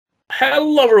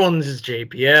Hello everyone, this is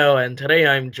JPL, and today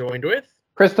I'm joined with...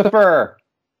 Christopher!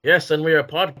 Yes, and we are a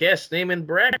podcast name in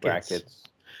brackets.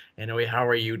 Anyway, how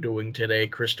are you doing today,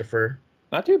 Christopher?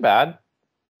 Not too bad.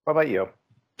 How about you?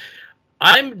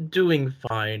 I'm doing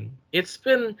fine. It's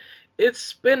been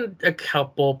a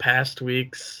couple past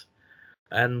weeks,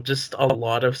 and just a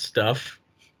lot of stuff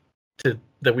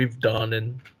that we've done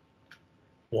and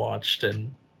watched,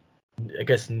 and I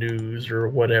guess news or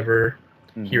whatever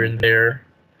here and there.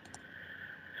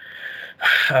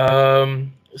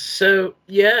 So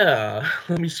yeah,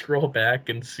 let me scroll back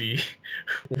and see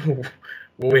what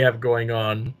we have going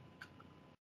on.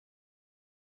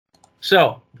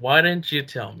 So, why didn't you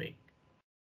tell me?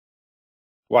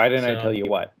 Why didn't I tell you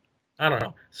what? I don't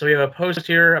know. So we have a post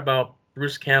here about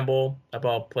Bruce Campbell,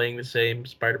 about playing the same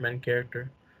Spider-Man character.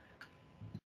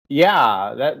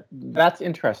 Yeah, that's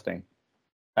interesting.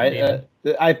 I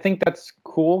think that's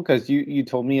cool because you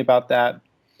told me about that,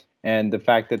 and the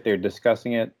fact that they're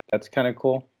discussing it, that's kind of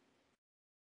cool.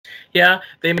 Yeah,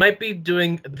 they might be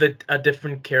doing a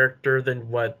different character than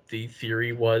what the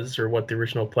theory was or what the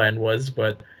original plan was,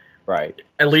 but right.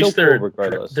 At least Still cool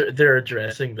regardless. They're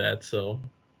addressing that, so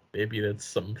maybe that's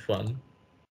something fun.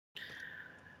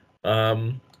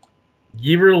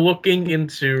 You were looking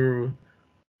into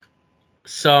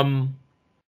some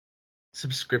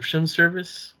subscription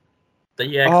service that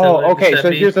you accidentally okay. sent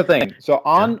So me. here's the thing. So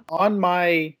on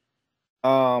my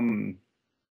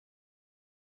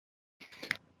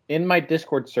in my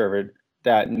Discord server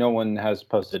that no one has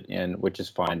posted in, which is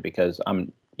fine because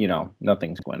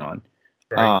nothing's going on.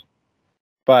 Right.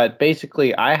 But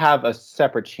basically, I have a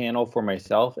separate channel for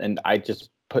myself, and I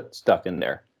just put stuff in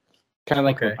there, kind of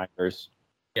like reminders.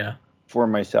 Yeah. For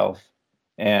myself,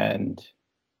 and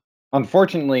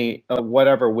unfortunately,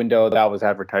 whatever window that was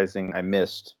advertising, I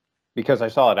missed because I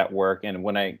saw it at work, and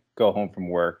when I go home from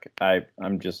work,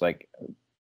 I'm just like,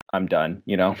 I'm done,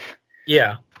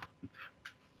 Yeah.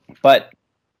 But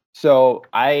so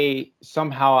I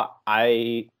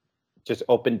just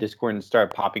opened Discord and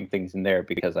started popping things in there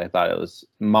because I thought it was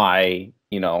my,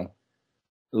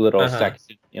 little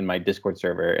section in my Discord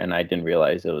server, and I didn't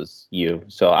realize it was you.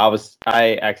 So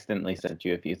I accidentally sent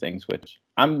you a few things, which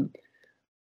I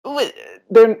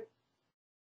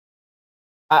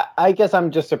guess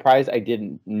I'm just surprised I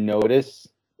didn't notice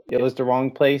it was the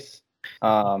wrong place.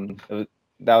 That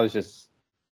was just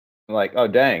like, oh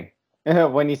dang.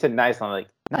 When you said nice, I'm like,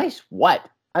 nice what?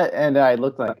 And I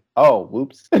looked like, oh,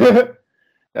 whoops.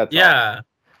 That's all.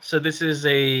 So this is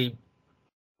a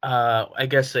I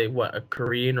guess a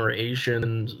Korean or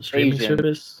Asian streaming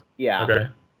service? Yeah. Okay.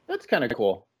 That's kind of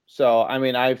cool. So I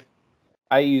mean, I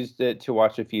used it to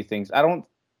watch a few things. I don't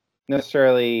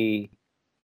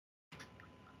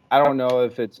know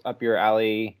if it's up your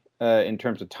alley in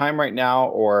terms of time right now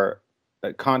or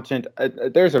content.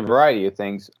 There's a variety of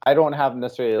things. I don't have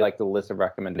necessarily like the list of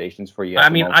recommendations for you. I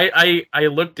mean, I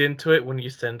looked into it when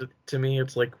you sent it to me.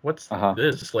 It's like, what's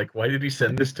this? Like, why did you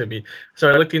send this to me? So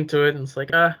I looked into it and it's like,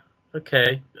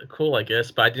 okay, cool, I guess.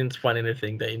 But I didn't find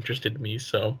anything that interested me.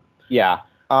 So yeah,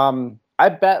 I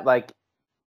bet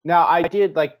now I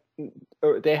did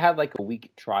they had like a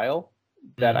week trial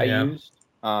that I used.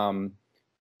 So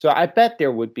I bet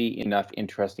there would be enough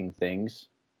interesting things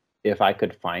if I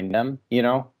could find them,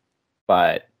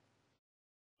 but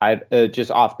I just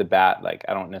off the bat, I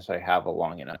don't necessarily have a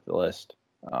long enough list.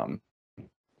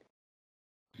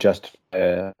 Just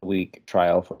a week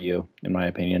trial for you, in my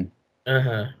opinion.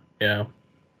 Yeah.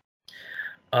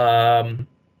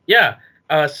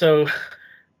 So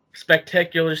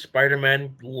Spectacular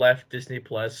Spider-Man left Disney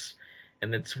Plus,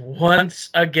 and it's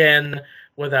once again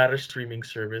without a streaming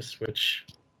service, which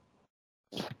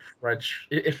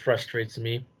it frustrates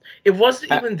me. It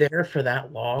wasn't even there for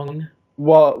that long.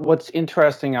 Well, what's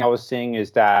interesting I was seeing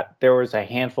is that there was a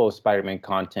handful of Spider-Man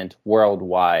content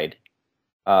worldwide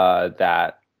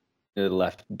that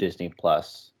left Disney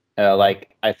Plus. I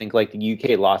think the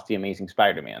UK lost The Amazing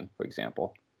Spider-Man, for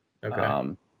example.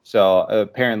 Okay. So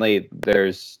apparently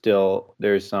there's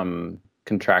some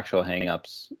contractual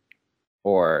hangups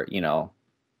or,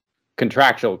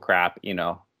 contractual crap,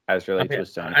 as related to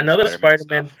Sony. I know the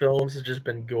Spider-Man films have just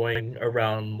been going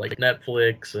around like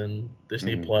Netflix and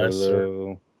Disney Plus.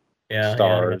 Hulu,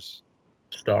 Stars.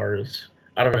 Stars.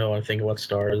 I don't know anything about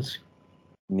Stars.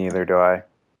 Neither do I.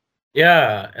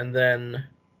 Yeah, and then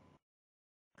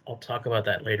I'll talk about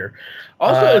that later.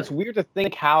 Also, it's weird to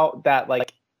think how that I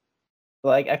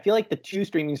feel like the two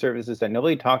streaming services that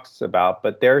nobody talks about,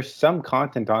 but there's some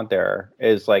content on there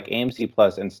is like AMC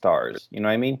Plus and Stars. You know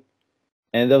what I mean?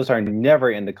 And those are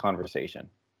never in the conversation.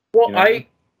 Well,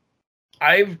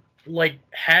 I've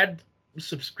had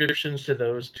subscriptions to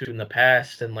those two in the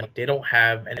past, and like they don't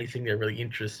have anything that really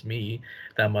interests me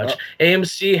that much. Uh,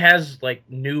 AMC has like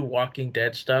new Walking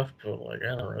Dead stuff, but like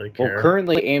I don't really well, care.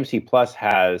 currently AMC Plus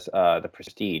has the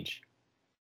Prestige.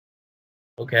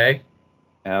 Okay.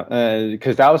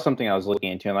 Because that was something I was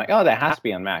looking into. I'm like, oh, that has to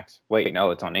be on Max. Wait,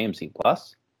 no, it's on AMC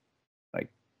Plus. Like,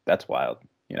 that's wild,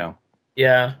 you know?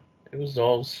 Yeah, it was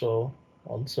also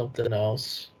on something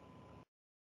else.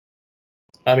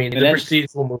 I mean, And the then,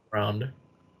 Prestige will move around.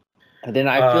 and then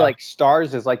I feel Uh, like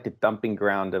Stars is like the dumping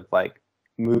ground of like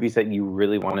movies that you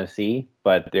really want to see,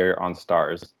 but they're on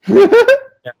Stars.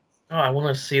 yeah. Oh, I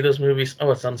want to see those movies.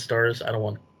 Oh, it's on Stars. I don't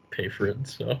want to pay for it,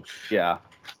 so Yeah,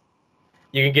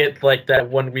 you can get like that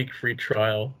 1 week free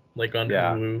trial, like on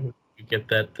yeah. Hulu. You get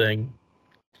that thing.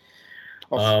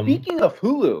 Well, Um, speaking of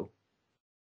Hulu,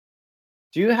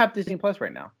 do you have Disney Plus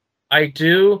right now? I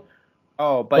do,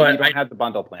 Oh, but you but don't have the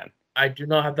bundle plan. I do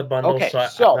not have the bundle, Okay, so I'm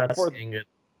so not for seeing it.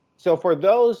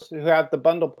 those who have the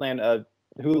bundle plan of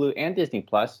Hulu and Disney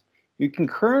Plus, you can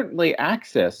currently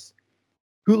access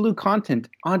Hulu content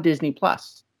on Disney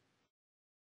Plus,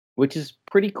 which is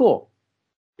pretty cool.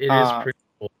 It is Uh, pretty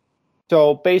cool.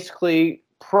 so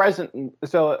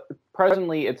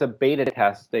presently it's a beta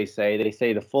test. They say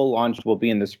the full launch will be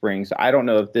in the spring. So I don't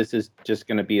know if this is just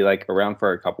going to be like around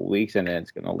for a couple weeks and then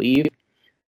it's going to leave,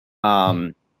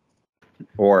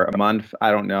 or a month.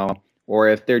 I don't know, or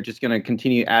if they're just going to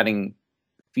continue adding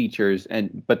features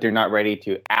but they're not ready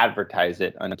to advertise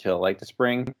it until like the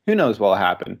spring. Who knows what will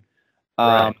happen? Um,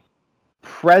 Right.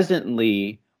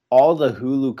 Presently, all the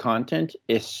Hulu content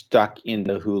is stuck in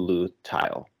the Hulu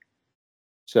tile.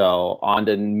 So on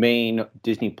the main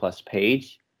Disney Plus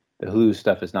page, the Hulu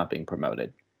stuff is not being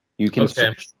promoted. You can Okay.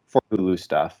 search for Hulu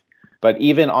stuff, but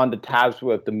even on the tabs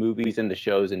with the movies and the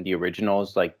shows and the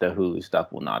originals, like the Hulu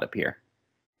stuff will not appear.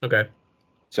 Okay.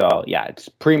 So yeah, it's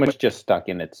pretty much just stuck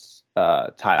in its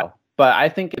tile. But I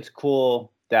think it's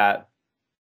cool that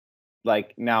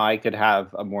like now I could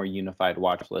have a more unified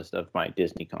watch list of my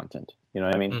Disney content. You know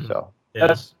what I mean? Mhm. So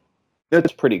Yeah.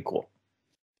 that's pretty cool.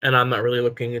 And I'm not really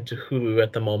looking into Hulu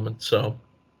at the moment, so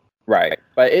Right.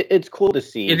 But it's cool to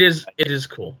see. it is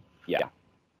cool. Yeah.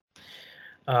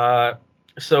 Uh,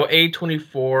 so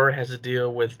A24 has a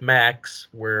deal with Max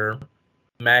where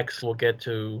Max will get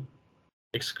to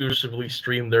exclusively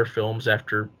stream their films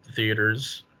after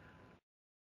theaters.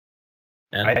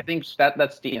 And I think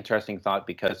that's the interesting thought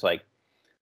because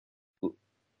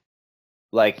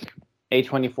like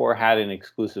A24 had an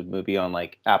exclusive movie on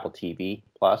like Apple TV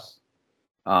Plus.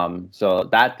 So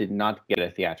that did not get a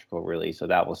theatrical release, so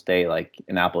that will stay like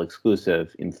an Apple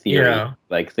exclusive in theory. yeah,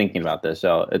 Like thinking about this,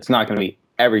 so it's not going to be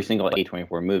every single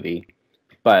A24 movie,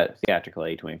 but theatrical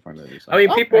A24 movies. I Like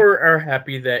mean, people okay, are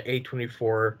happy that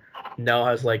A24 now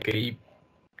has like a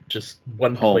just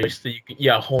one home. place that you can,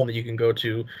 yeah, home that you can go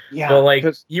to. But Yeah, like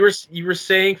because you were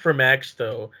saying for Max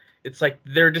though, it's like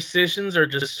their decisions are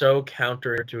just so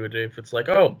counterintuitive. It's like,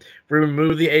 oh, we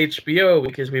remove the HBO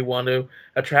because we want to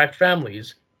attract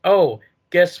families. Oh,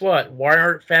 guess what? Why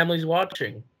aren't families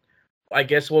watching? I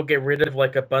guess we'll get rid of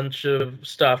like a bunch of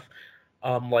stuff,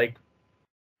 like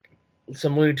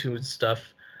some Looney Tunes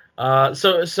stuff.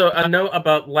 So I know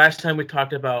about last time we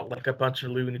talked about like a bunch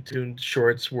of Looney Tunes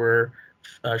shorts where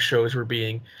shows were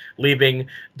being leaving.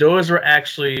 Those were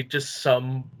actually just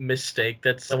some mistake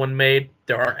that someone made.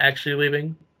 They aren't actually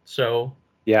leaving. So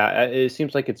yeah, it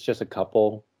seems like it's just a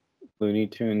couple Looney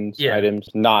Tunes yeah. items,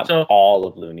 not So all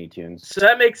of Looney Tunes. so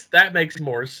that makes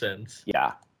more sense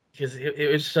Yeah, because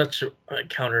it was such a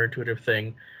counterintuitive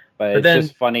thing. but But it's then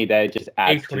just funny that it just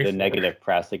adds to the A24, negative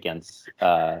press against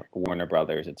Warner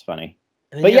Brothers. It's funny.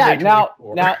 and then But you have yeah, now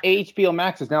A24. now HBO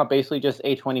Max is now basically just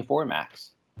A24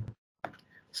 Max.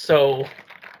 So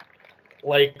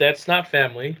like that's not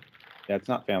family, Yeah, it's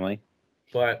not family.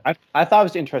 but I thought it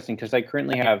was interesting because I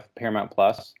currently have Paramount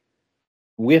Plus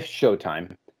with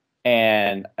Showtime,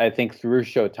 and I think through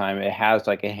Showtime it has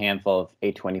like a handful of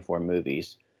A24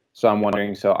 movies. So I'm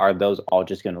wondering, so are those all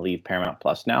just going to leave Paramount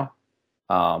Plus now,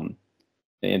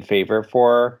 in favor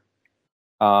for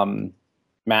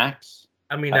Max?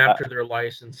 I mean, I, after their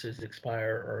licenses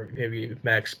expire, or maybe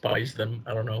Max buys them.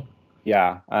 I don't know.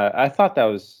 Yeah, I thought that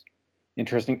was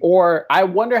interesting. Or I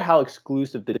wonder how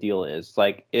exclusive the deal is.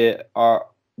 Like,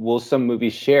 will some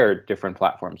movies share different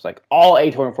platforms? Like, all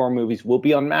A24 movies will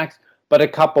be on Max, but a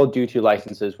couple, due to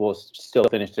licenses, will still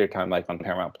finish their time like on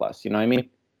Paramount Plus. You know what I mean?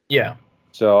 Yeah,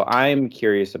 So I'm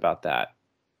curious about that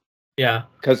yeah,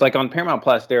 because, like, on Paramount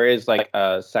Plus, there is like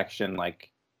a section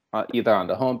like either on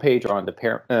the homepage or on the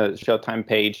Showtime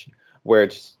page where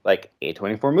it's like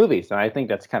A24 movies, and I think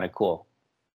that's kind of cool.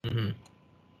 hmm.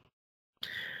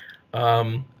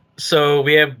 Um, So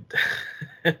we have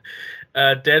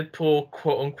Deadpool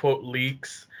quote unquote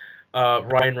leaks.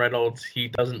 Ryan Reynolds, he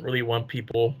doesn't really want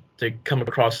people to come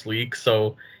across leaks,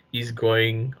 so he's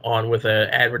going on with an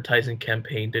advertising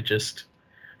campaign to just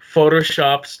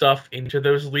Photoshop stuff into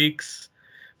those leaks.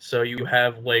 So you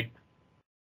have like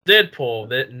Deadpool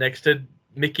that next to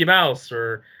Mickey Mouse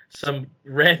or some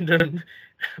random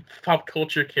pop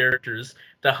culture characters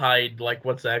to hide like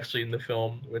what's actually in the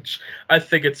film, which I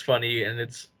think it's funny and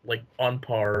it's like on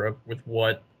par with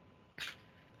what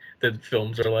the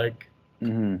films are like.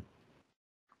 Mm-hmm.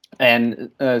 And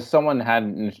someone had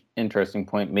an interesting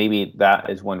point. Maybe that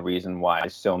is one reason why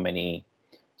so many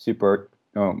super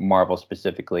Marvel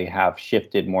specifically have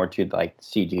shifted more to like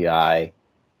CGI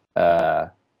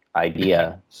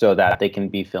idea, so that they can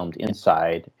be filmed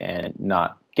inside and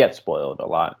not get spoiled a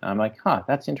lot. And I'm like, huh,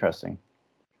 that's interesting.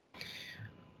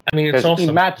 I mean, it's also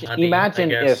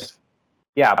imagine if,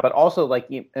 yeah, but also like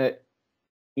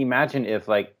imagine if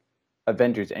like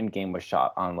Avengers Endgame was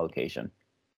shot on location.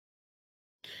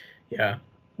 Yeah,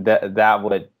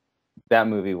 that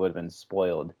movie would have been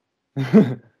spoiled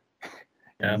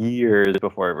years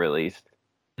before it released.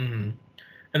 Mm-hmm.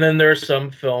 And then there are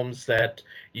some films that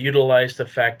utilize the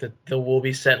fact that there will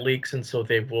be set leaks, and so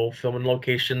they will film in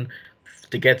location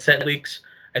to get set leaks.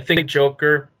 I think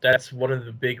Joker, that's one of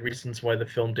the big reasons why the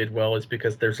film did well, is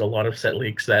because there's a lot of set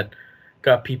leaks that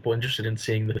got people interested in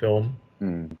seeing the film.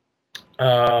 Mm.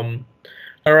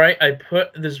 All right, I put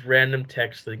this random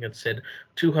text thing that said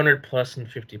 200 plus and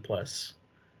 50 plus.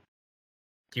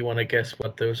 Do you want to guess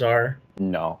what those are?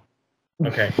 No.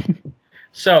 Okay.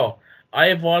 So, I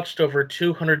have watched over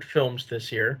 200 films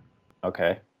this year.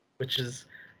 Okay. Which is,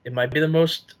 it might be the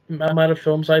most amount of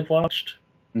films I've watched.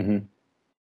 Mm-hmm.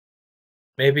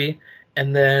 Maybe.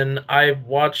 And then I've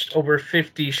watched over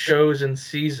 50 shows and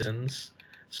seasons.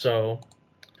 So,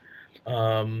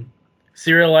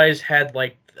 Serialized had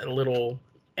like a little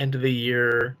end of the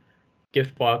year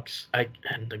gift box,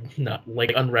 and not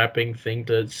like unwrapping thing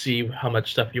to see how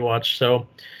much stuff you watch. So,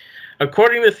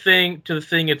 according to the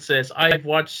thing, it says I've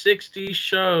watched 60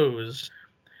 shows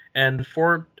and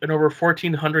over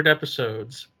 1,400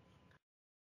 episodes.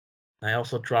 I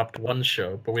also dropped one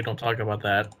show, but we don't talk about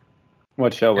that.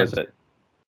 What show was it?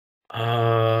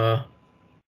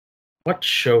 What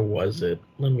show was it?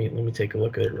 Let me take a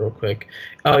look at it real quick.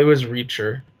 Oh, it was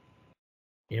Reacher.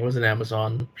 It was an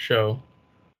Amazon show.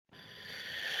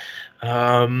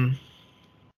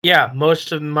 Yeah,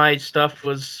 most of my stuff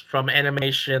was from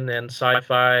animation and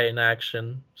sci-fi and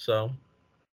action, so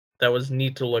that was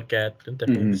neat to look at and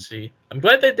definitely see. I'm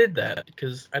glad they did that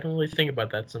because I don't really think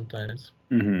about that sometimes.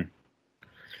 Mm-hmm.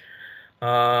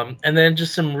 And then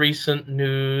just some recent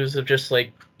news of just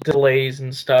like delays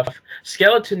and stuff.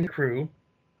 Skeleton Crew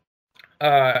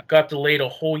got delayed a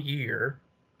whole year.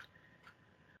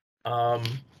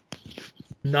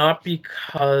 Not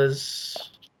because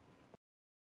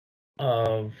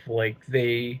of like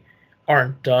they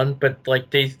aren't done, but like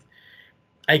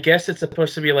I guess it's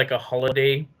supposed to be like a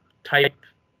holiday type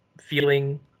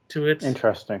feeling to it.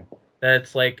 Interesting.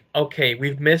 That's like, okay,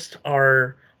 we've missed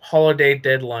our holiday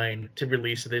deadline to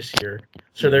release this year,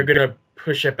 so they're gonna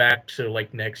push it back to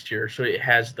like next year, so it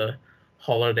has the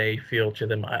holiday feel to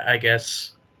them. I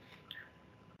guess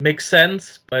makes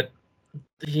sense, but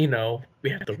we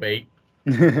have to wait.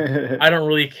 I don't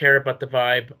really care about the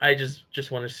vibe. I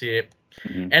just want to see it.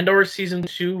 Mm-hmm. And/or season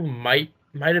 2 might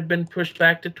have been pushed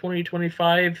back to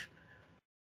 2025.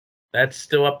 That's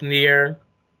still up in the air.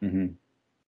 Mm-hmm.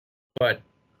 But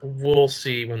we'll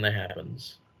see when that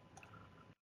happens.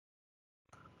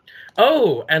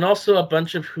 Oh, and also a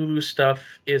bunch of Hulu stuff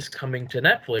is coming to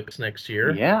Netflix next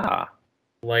year. Yeah.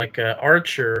 Like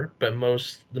Archer, but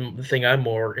the thing I'm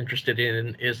more interested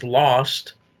in is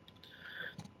Lost.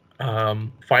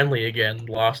 Finally, again,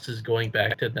 Lost is going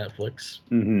back to Netflix,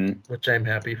 which I'm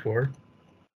happy for.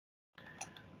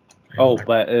 Oh,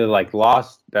 but like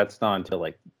Lost, that's not until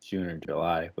like June or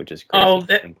July, which is crazy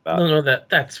to think about. No,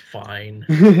 that's fine.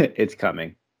 It's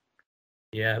coming.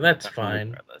 Yeah, that's fine.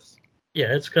 Regardless.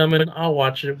 Yeah, it's coming. I'll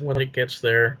watch it when it gets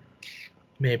there.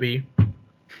 Maybe.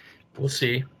 We'll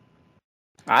see.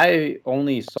 I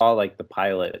only saw like the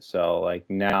pilot, so like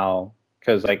now,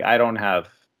 because like I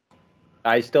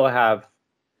still have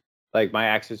like my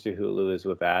access to Hulu is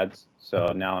with ads,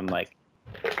 so now I'm like,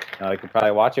 I could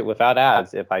probably watch it without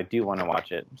ads if I do want to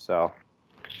watch it. So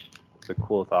it's a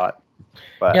cool thought,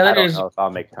 but I don't know if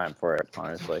I'll make time for it.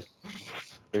 Honestly,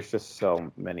 there's just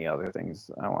so many other things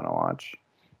I want to watch.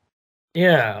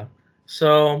 Yeah.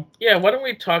 So yeah, why don't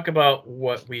we talk about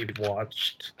what we've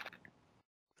watched?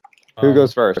 Who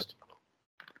goes first?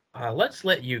 Let's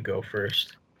let you go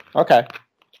first. Okay.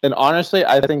 And honestly,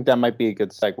 I think that might be a good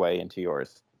segue into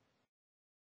yours.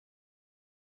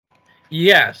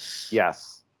 Yes.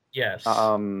 Yes. Yes.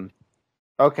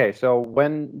 Okay, so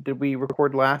when did we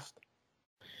record last?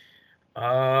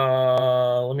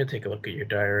 Let me take a look at your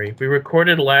diary. We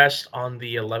recorded last on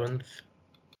the 11th.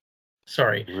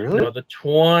 Sorry. Really? No, the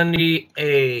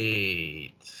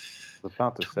 28th. I was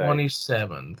about to say.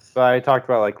 27th. So I talked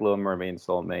about like Little Mermaid and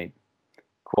Soulmate.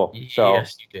 Cool. So,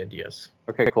 yes, you did. Yes.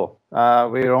 Okay, cool.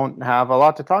 We don't have a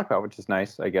lot to talk about, which is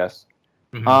nice, I guess.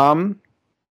 Mm-hmm.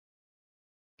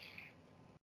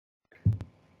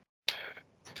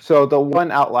 So the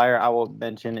one outlier I will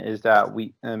mention is that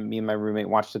me and my roommate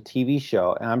watched a TV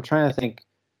show, and I'm trying to think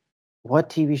what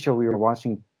TV show we were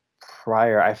watching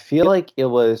prior. I feel like it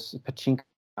was Pachinko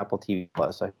Apple TV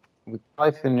Plus. We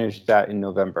probably finished that in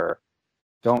November.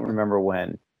 Don't remember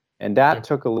when, and that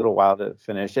took a little while to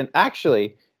finish. And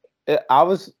actually, I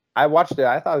watched it.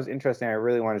 I thought it was interesting. I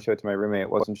really wanted to show it to my roommate.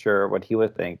 Wasn't sure what he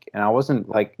would think, and I wasn't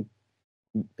like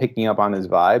picking up on his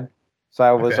vibe. So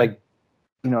I was like,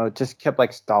 just kept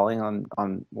like stalling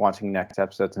on watching next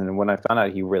episodes. And when I found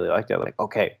out he really liked it, I was like,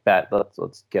 okay,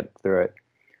 let's get through it.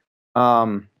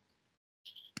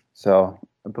 So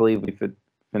I believe we could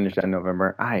finish that in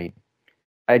November. I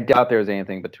doubt there was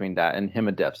anything between that and Him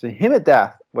of Death. So Him of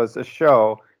Death was a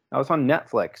show that was on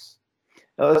Netflix.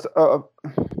 It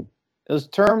was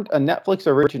termed a Netflix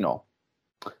original.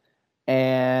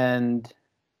 And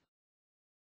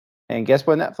guess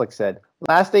what Netflix said?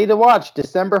 Last day to watch,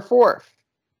 December 4th.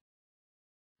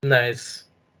 Nice.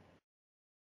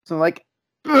 So I'm like,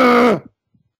 ugh,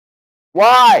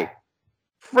 why?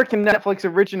 Freaking Netflix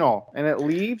original. And it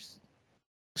leaves.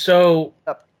 So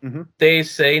they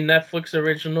say Netflix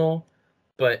original,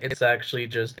 but it's actually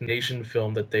just Nation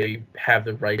Film that they have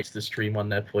the rights to stream on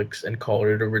Netflix and call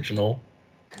it original.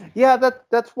 Yeah,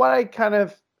 that's what I kind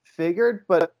of figured,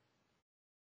 but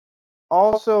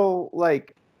also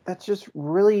like that's just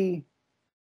really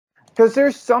because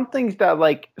there's some things that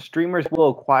like streamers will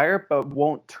acquire but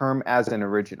won't term as an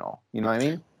original. You know what I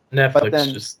mean?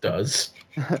 Netflix just does.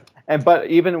 But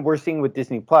even we're seeing with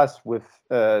Disney Plus with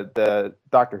the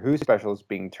Doctor Who specials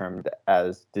being termed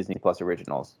as Disney Plus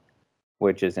originals,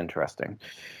 which is interesting.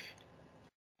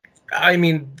 I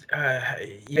mean,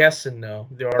 yes and no.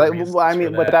 There are reasons for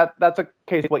that. But that's a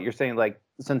case of what you're saying. Like,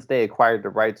 since they acquired the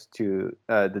rights to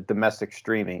the domestic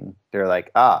streaming, they're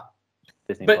like,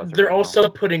 Disney but Plus they're original. also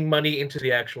putting money into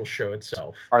the actual show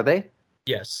itself. Are they?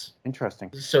 Yes.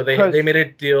 Interesting. So they made a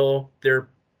deal. They're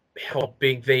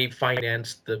helping. They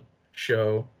finance the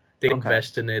show. They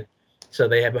invest in it, so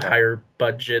they have a higher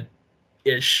budget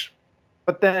ish.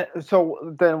 But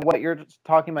then what you're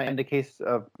talking about in the case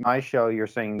of my show, you're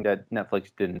saying that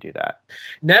Netflix didn't do that.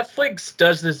 Netflix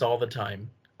does this all the time.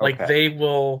 Like they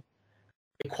will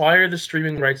acquire the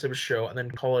streaming rights of a show and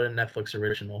then call it a Netflix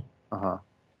original.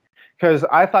 Because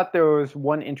I thought there was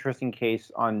one interesting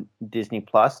case on Disney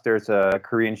Plus. There's a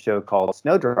Korean show called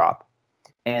Snowdrop,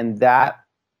 and that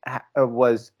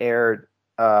was aired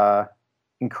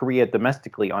in Korea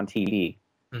domestically on TV.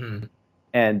 Mm-hmm.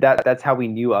 And that's how we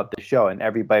knew of the show, and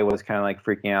everybody was kind of like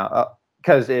freaking out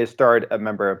because it starred a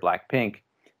member of Blackpink.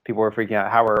 People were freaking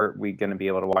out, how are we going to be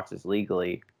able to watch this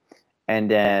legally?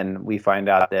 And then we find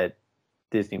out that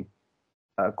Disney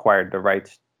acquired the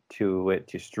rights to it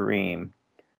to stream,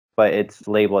 but it's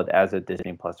labeled as a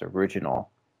Disney Plus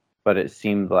original. But it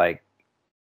seemed like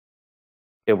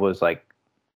it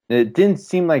didn't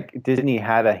seem like Disney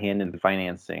had a hand in the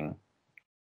financing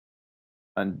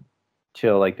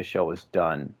until like the show was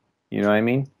done. You know what I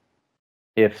mean?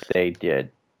 If they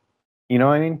did. You know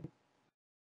what I mean?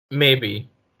 Maybe.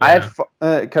 Yeah. I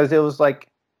had because it was like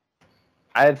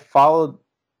I had followed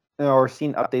or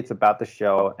seen updates about the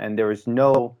show, and there was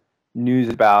no news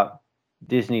about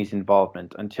Disney's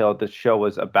involvement until the show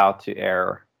was about to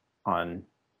air on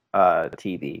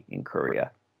TV in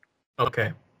Korea.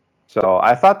 Okay. So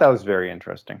I thought that was very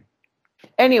interesting.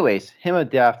 Anyways, Him of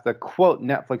Death, the quote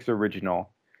Netflix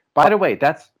original. By the way,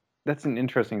 that's an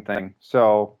interesting thing.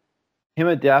 So Him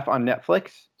of Death on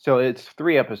Netflix. So it's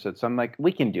 3 episodes. So I'm like,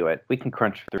 we can do it. We can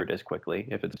crunch through this quickly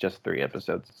if it's just 3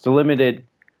 episodes. It's a limited,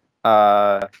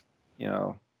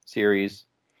 series.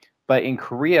 But in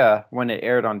Korea, when it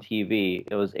aired on TV,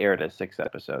 it was aired as 6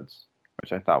 episodes,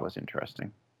 which I thought was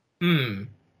interesting.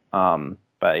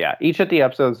 But yeah, each of the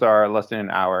episodes are less than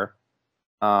an hour.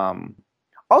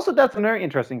 Also, that's another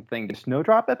interesting thing. The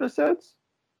Snowdrop episodes,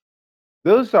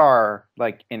 those are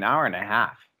like an hour and a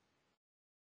half.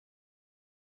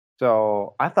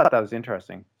 So I thought that was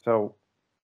interesting. So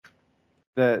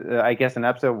I guess an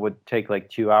episode would take like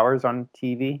 2 hours on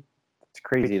TV. It's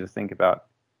crazy to think about.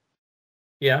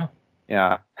 Yeah.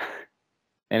 Yeah.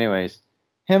 Anyways,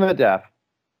 Hymn of Death.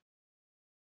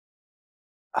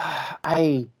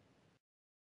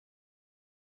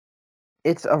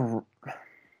 It's a.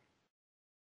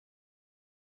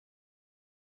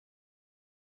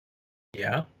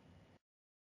 Yeah.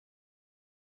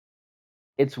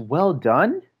 It's well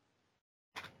done.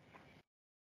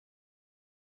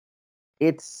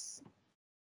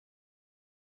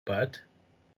 But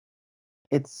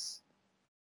It's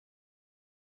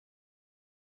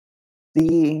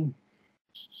the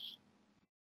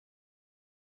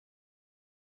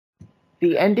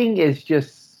ending is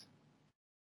just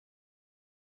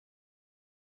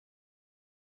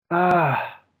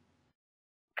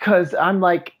because I'm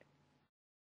like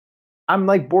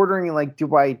bordering like,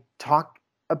 do I talk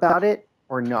about it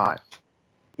or not?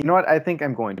 You know what? I think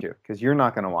I'm going to, because you're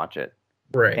not going to watch it.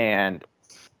 right. And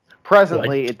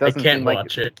presently, it I doesn't can't seem like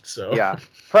watch it. So yeah.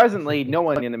 Presently, no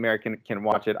one in America can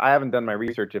watch it. I haven't done my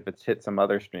research if it's hit some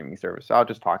other streaming service, so I'll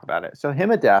just talk about it. So, Hymn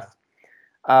of Death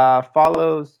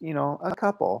follows, a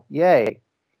couple. Yay.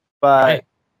 But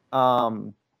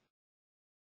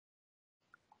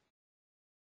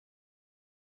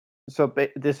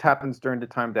this happens during the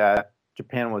time that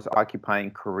Japan was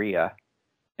occupying Korea.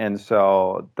 And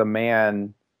so the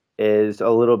man is a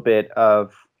little bit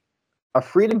of a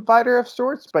freedom fighter of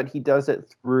sorts, but he does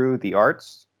it through the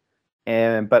arts.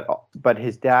 And but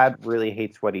his dad really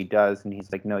hates what he does, and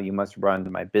he's like, no, you must run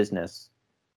my business,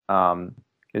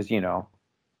 because you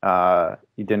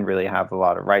didn't really have a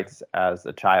lot of rights as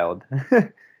a child.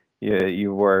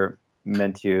 You were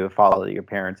meant to follow your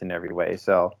parents in every way.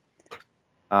 So,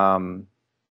 but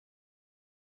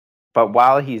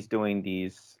while he's doing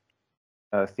these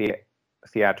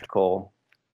theatrical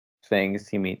things,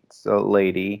 he meets a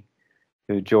lady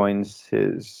who joins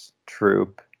his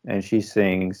troupe, and she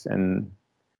sings, and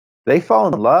they fall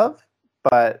in love.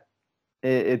 But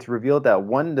it's revealed that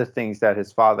one of the things that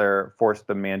his father forced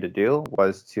the man to do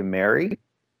was to marry.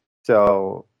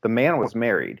 So the man was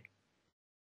married,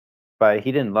 but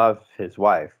he didn't love his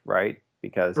wife, right?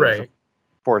 Because it was a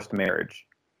forced marriage.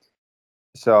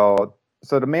 So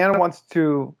the man wants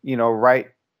to, write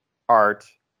art.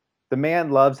 The man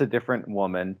loves a different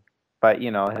woman, but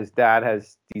his dad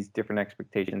has these different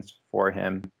expectations for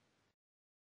him.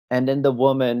 And then the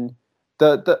woman,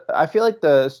 the I feel like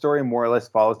the story more or less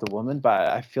follows the woman, but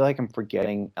I feel like I'm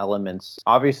forgetting elements.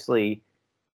 Obviously,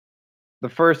 the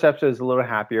first episode is a little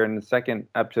happier, and the second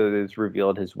episode is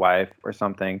revealed his wife or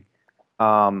something.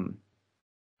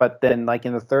 But then, like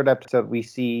in the third episode, we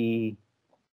see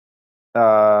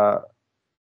more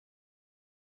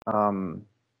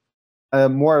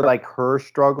like her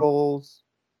struggles.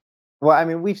 Well, I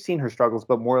mean, we've seen her struggles,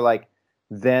 but more like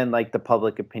then, like the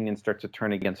public opinion starts to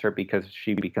turn against her because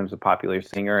she becomes a popular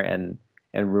singer, and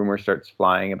rumor starts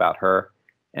flying about her,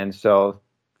 and so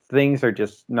things are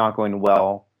just not going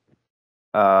well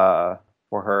for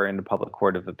her in the public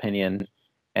court of opinion.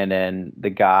 And then the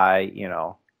guy,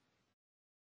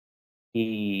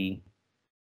 he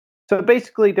so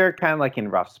basically they're kind of like in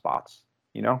rough spots,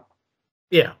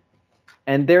 Yeah.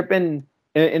 And there've been,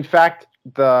 in fact,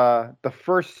 the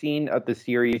first scene of the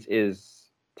series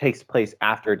takes place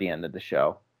after the end of the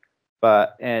show,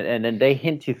 but and then they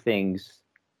hint to things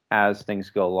as things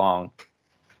go along.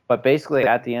 But basically,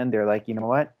 at the end, they're like, you know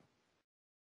what?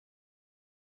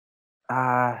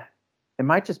 It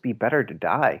might just be better to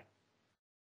die.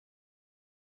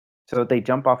 So they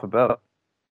jump off a boat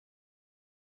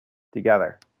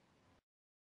together.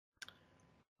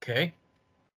 Okay.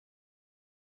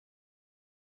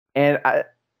 And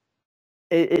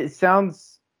it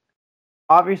sounds,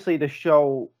 obviously the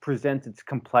show presents its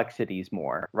complexities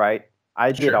more, right?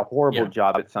 I did a horrible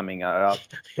job at summing it up.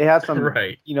 They have some,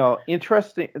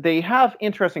 interesting. They have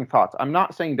interesting thoughts. I'm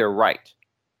not saying they're right.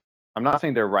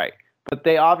 But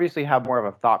they obviously have more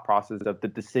of a thought process of the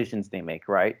decisions they make,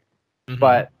 right? Mm-hmm.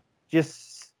 But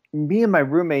just me and my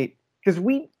roommate, because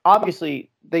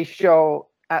they show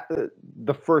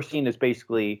the first scene is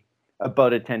basically a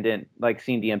boat attendant like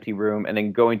seeing the empty room and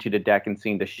then going to the deck and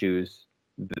seeing the shoes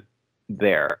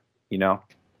there, and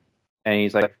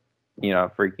he's like,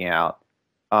 freaking out.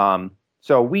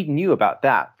 So we knew about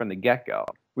that from the get-go.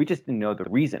 We just didn't know the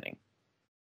reasoning.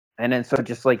 And then so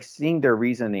just like seeing their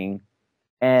reasoning,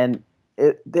 and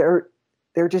they're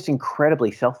just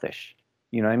incredibly selfish.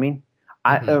 You know what I mean?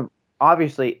 Mm-hmm.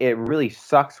 Obviously it really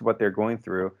sucks what they're going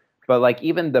through, but like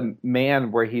even the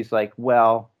man where he's like,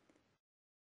 well,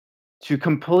 to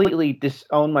completely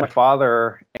disown my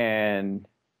father and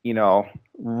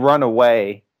run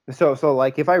away. So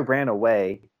like if I ran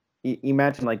away,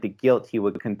 imagine like the guilt he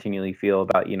would continually feel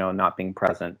about not being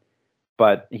present.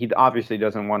 but he obviously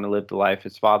doesn't want to live the life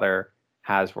his father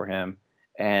has for him.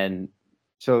 And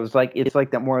so it's like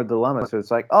that moral dilemma. So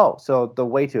it's like, oh, so the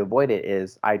way to avoid it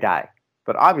is I die.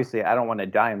 But obviously I don't want to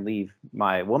die and leave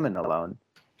my woman alone,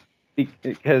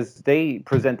 because they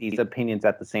present these opinions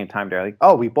at the same time. They're like,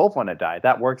 oh, we both want to die.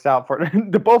 That works out for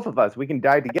the both of us. We can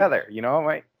die together,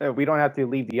 right? We don't have to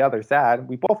leave the other sad.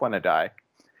 We both want to die.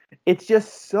 It's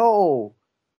just so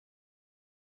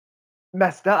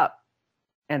messed up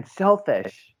and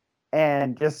selfish,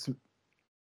 and just,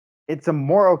 it's a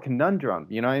moral conundrum.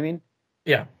 You know what I mean?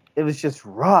 Yeah. It was just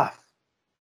rough,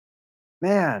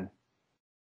 man.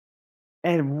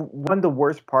 And one of the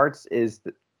worst parts is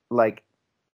like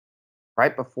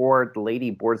right before the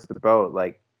lady boards the boat,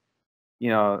 like,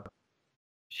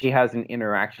 she has an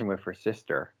interaction with her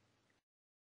sister,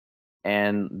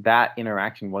 and that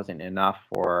interaction wasn't enough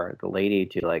for the lady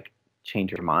to like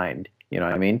change her mind. You know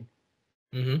what I mean?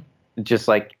 Mm-hmm. Just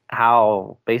like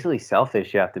how basically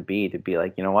selfish you have to be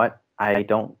like, you know what? I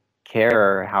don't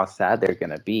care how sad they're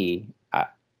gonna be.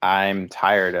 I'm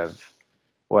tired of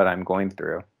what I'm going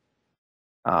through.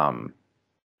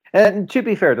 And to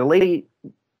be fair, the lady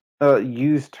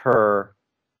used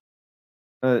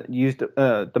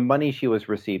the money she was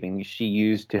receiving. She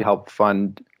used to help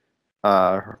fund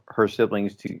her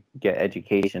siblings to get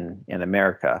education in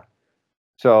America.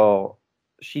 So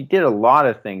she did a lot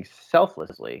of things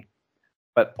selflessly,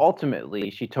 but ultimately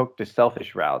she took the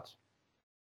selfish route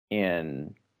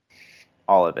in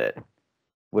all of it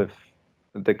with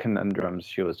the conundrums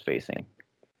she was facing.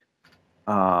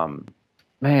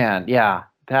 Man, yeah,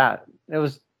 that it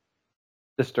was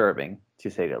disturbing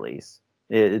to say the least.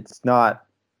 It's not,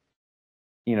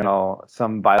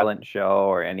 some violent show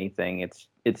or anything.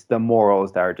 It's the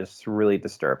morals that are just really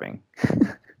disturbing.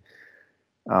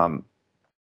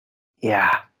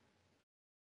 Yeah.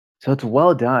 So it's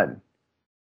well done.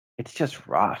 It's just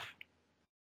rough.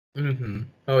 Mm-hmm.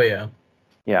 Oh yeah.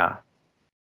 Yeah.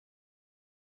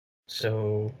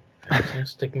 So,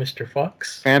 Fantastic Mr.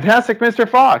 Fox. Fantastic Mr.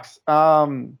 Fox.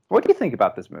 What do you think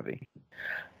about this movie?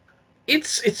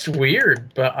 It's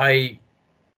weird, but I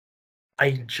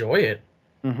enjoy it.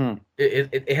 Mm-hmm.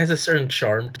 It has a certain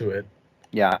charm to it.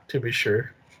 Yeah. To be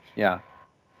sure. Yeah.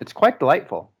 It's quite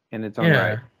delightful in its own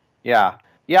right. Yeah. Yeah.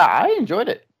 Yeah, I enjoyed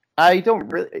it. I don't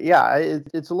really. Yeah,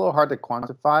 it's a little hard to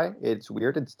quantify. It's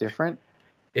weird. It's different.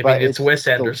 I mean, But it's Wes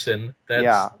Anderson. That's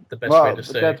yeah. the best way Well, to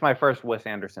say. that's my first Wes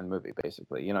Anderson movie,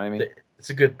 basically. You know what I mean?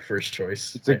 It's a good first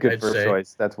choice. It's a good I'd first say.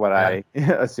 choice. That's what Yeah.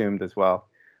 I assumed as well.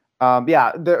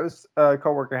 Yeah, there's a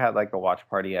coworker had like a watch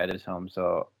party at his home,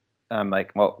 so I'm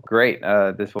like, well, great.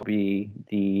 This will be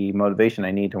the motivation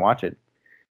I need to watch it.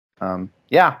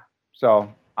 Yeah,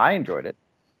 so I enjoyed it.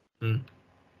 Mm.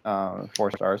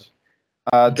 4 stars.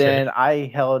 Okay. Then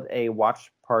I held a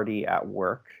watch party at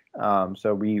work.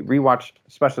 So we rewatched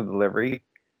Special Delivery.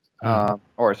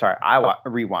 Or sorry, I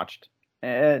rewatched.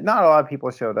 Not a lot of people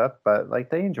showed up, but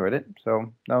like they enjoyed it,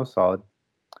 so that was solid.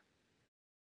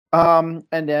 And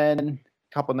then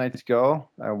a couple nights ago,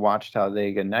 I watched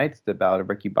Talladega Nights, the Ballad of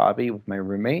Ricky Bobby, with my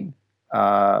roommate,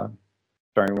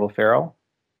 starring Will Ferrell.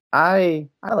 I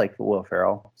like Will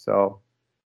Ferrell, so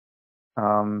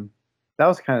that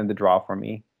was kind of the draw for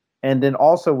me. And then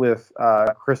also with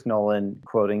Chris Nolan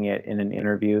quoting it in an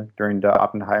interview during the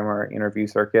Oppenheimer interview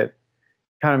circuit,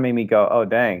 kind of made me go, "Oh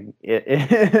dang!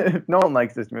 If no one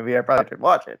likes this movie, I probably should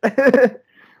watch it."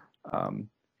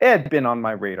 It had been on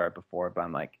my radar before, but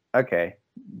I'm like, okay,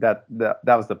 that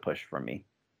was the push for me.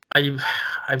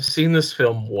 I've seen this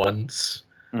film once,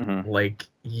 like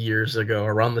years ago,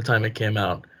 around the time it came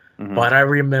out, but I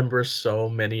remember so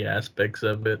many aspects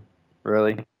of it.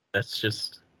 Really? That's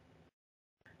just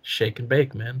shake and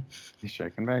bake, man.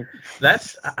 Shake and bake.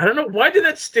 I don't know, why did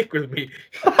that stick with me?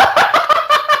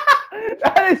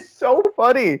 That is so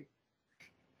funny.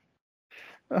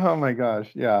 Oh my gosh,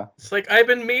 yeah. It's like I've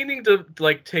been meaning to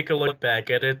like take a look back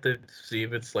at it to see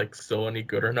if it's like still any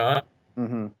good or not.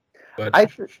 But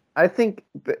I think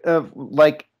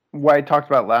like what I talked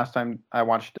about last time, I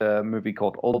watched a movie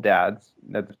called Old Dads.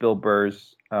 That's Bill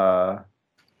Burr's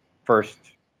first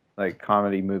like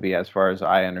comedy movie, as far as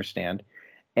I understand.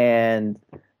 And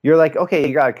you're like, okay,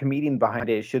 you got a comedian behind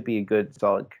it. It should be a good,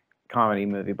 solid comedy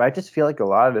movie. But I just feel like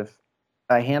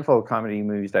a handful of comedy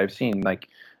movies that I've seen, like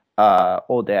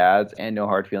Old Dads and No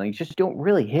Hard Feelings, just don't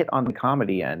really hit on the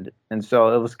comedy end. And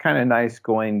so it was kind of nice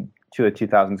going to a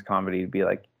 2000s comedy to be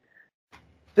like,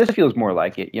 this feels more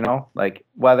like it, like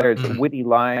whether it's witty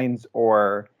lines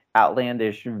or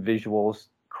outlandish visuals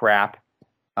crap.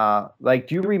 Like,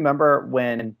 do you remember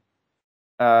when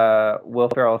Will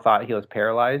Ferrell thought he was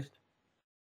paralyzed?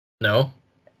 no.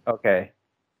 Okay.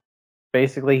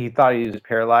 basically he thought he was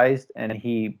paralyzed, and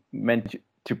he meant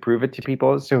to prove it to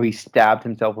people, so he stabbed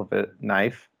himself with a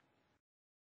knife,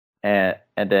 and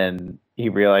then he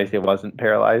realized he wasn't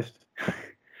paralyzed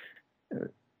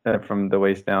from the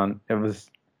waist down.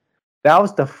 That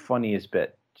was the funniest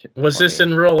bit. Was this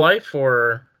in real life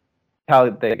or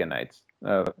Talladega Nights?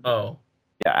 Oh,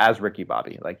 yeah, as Ricky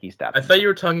Bobby, like he stabbed. I thought you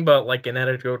were talking about like an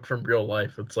anecdote from real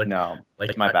life. It's like no,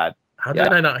 like my bad. How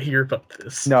did I not hear about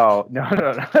this? No.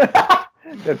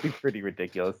 That'd be pretty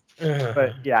ridiculous.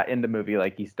 But yeah, in the movie,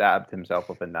 like he stabbed himself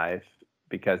with a knife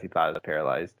because he thought he was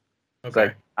paralyzed. It's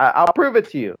like, I'll prove it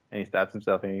to you, and he stabs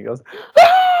himself, and he goes,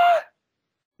 ah!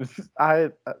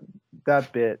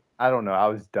 That bit, I don't know, I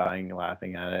was dying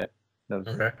laughing at it.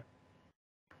 Okay.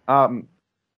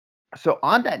 So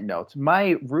on that note,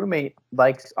 my roommate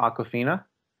likes Aquafina.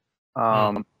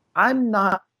 I'm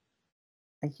not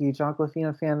a huge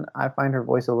Aquafina fan. I find her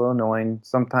voice a little annoying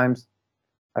sometimes.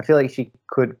 I feel like she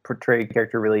could portray a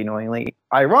character really annoyingly.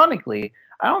 Ironically,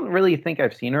 I don't really think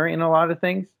I've seen her in a lot of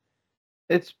things.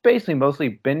 It's basically mostly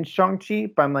been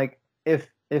Shang-Chi, but I'm like, if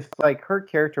like her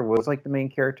character was like the main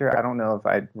character, I don't know if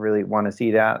I'd really want to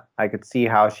see that. I could see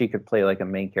how she could play like a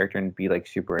main character and be like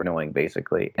super annoying,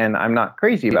 basically. And I'm not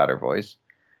crazy about her voice.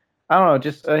 I don't know,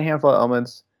 just a handful of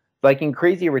elements. Like in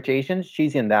Crazy Rotations,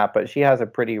 she's in that, but she has a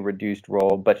pretty reduced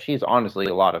role. But she's honestly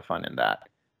a lot of fun in that.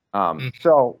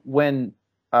 So when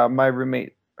my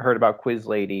roommate heard about Quiz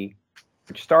Lady,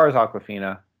 which stars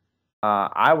Aquafina,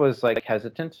 I was like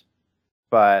hesitant,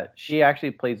 but she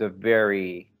actually plays a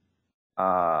very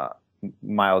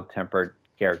mild-tempered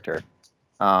character.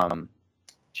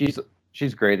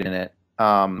 She's great in it.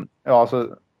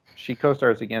 Also, she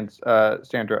co-stars against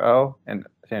Sandra Oh, and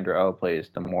Sandra Oh plays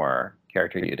the more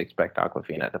character you'd expect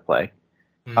Aquafina to play.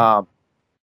 And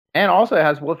also it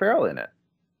has Will Ferrell in it.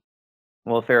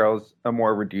 Will Ferrell's a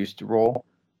more reduced role,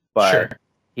 but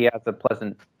he has a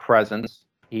pleasant presence.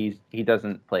 He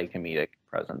doesn't play comedic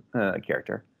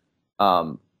character.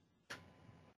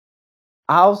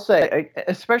 I'll say,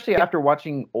 especially after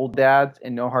watching Old Dads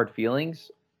and No Hard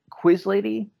Feelings, Quiz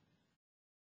Lady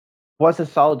was a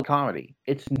solid comedy.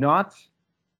 It's not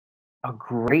a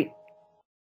great,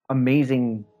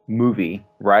 amazing movie,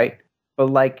 right? But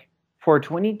like for a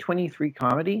 2023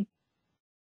 comedy,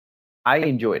 I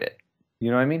enjoyed it.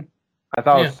 You know what I mean? I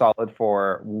thought it was solid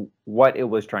for what it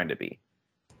was trying to be.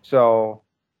 So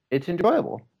it's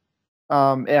enjoyable.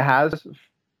 It has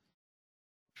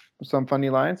some funny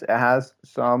lines. It has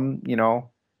some,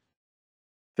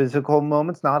 physical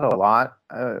moments. Not a lot.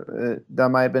 That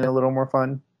might have been a little more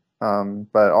fun.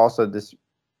 But also this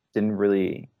didn't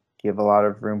really give a lot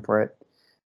of room for it.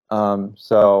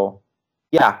 So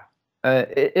yeah,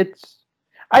 it's.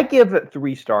 I give it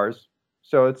 3 stars.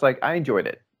 So it's like I enjoyed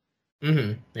it.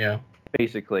 Yeah.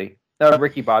 Basically,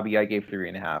 Ricky Bobby, I gave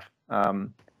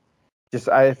 3.5.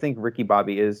 I think Ricky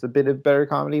Bobby is a bit of better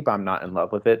comedy, but I'm not in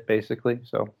love with it. Basically,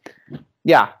 so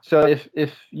yeah. So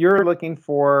if you're looking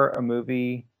for a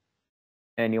movie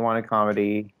and you want a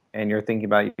comedy and you're thinking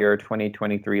about your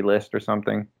 2023 list or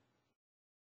something,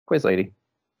 Quiz Lady.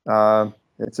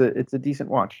 It's a decent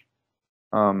watch.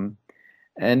 And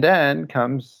then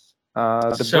comes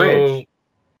the bridge.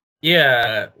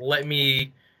 Yeah, let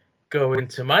me go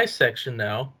into my section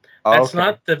now. That's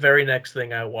not the very next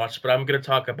thing I watched, but I'm going to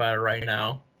talk about it right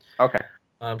now. Okay.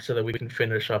 So that we can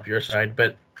finish up your side.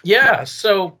 But yeah,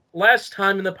 so last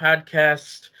time in the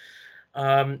podcast,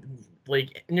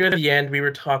 like near the end, we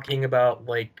were talking about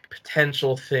like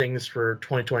potential things for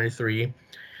 2023.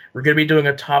 We're going to be doing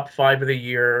a top 5 of the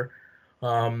year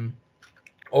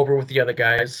over with the other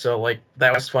guys. So like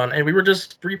that was fun. And we were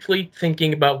just briefly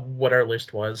thinking about what our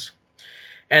list was.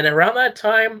 And around that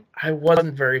time, I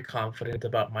wasn't very confident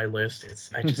about my list.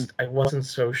 I wasn't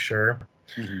so sure.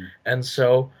 And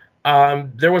so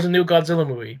there was a new Godzilla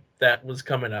movie that was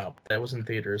coming out that was in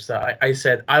theaters that I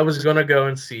said I was going to go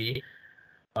and see.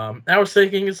 I was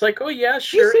thinking, it's like, oh yeah,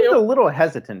 sure. You seemed a little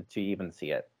hesitant to even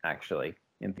see it, actually,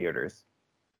 in theaters.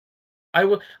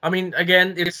 I mean,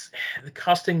 again, it's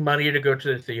costing money to go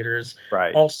to the theaters.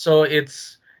 Right. Also,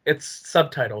 it's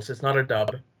subtitles. It's not a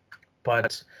dub.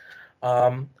 But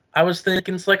I was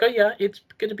thinking, it's like, oh yeah, it's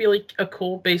gonna be like a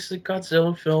cool basic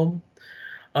Godzilla film.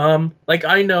 Like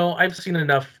I know I've seen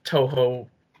enough Toho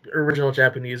original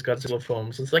Japanese Godzilla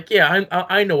films. It's like, yeah,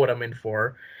 I know what I'm in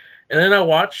for. And then I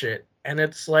watch it, and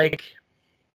it's like,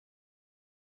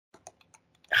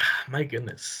 my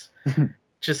goodness,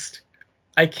 just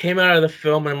I came out of the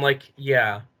film and I'm like,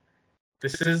 yeah,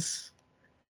 this is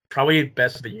probably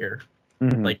best of the year.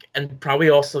 Like, and probably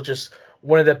also just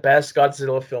one of the best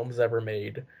Godzilla films ever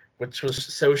made, which was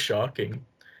so shocking.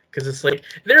 because it's like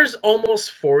there's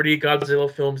almost 40 Godzilla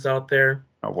films out there.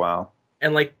 Oh wow.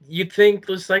 And like you'd think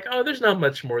it's like, oh, there's not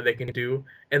much more they can do,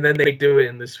 and then they do it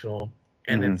in this film,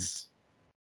 and Mm-hmm.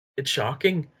 it's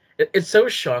shocking. It's so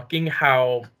shocking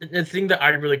how the thing that I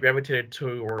really gravitated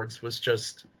towards was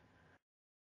just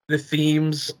the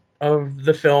themes of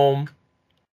the film,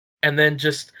 and then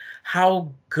just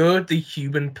how good the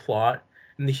human plot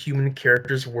and the human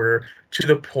characters were to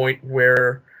the point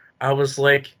where I was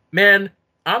like, man,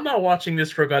 I'm not watching this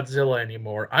for Godzilla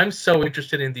anymore. I'm so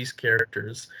interested in these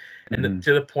characters. Mm-hmm. And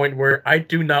to the point where I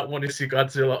do not want to see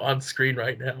Godzilla on screen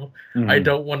right now. I Mm-hmm.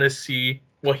 don't want to see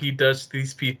what he does to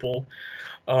these people.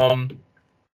 Um,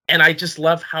 and I just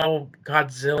love how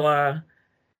Godzilla,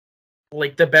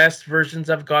 like the best versions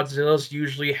of Godzilla's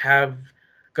usually have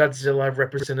Godzilla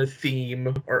represent a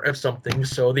theme or of something.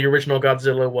 So the original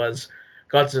Godzilla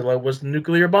was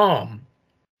nuclear bomb.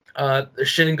 The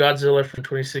Shin Godzilla from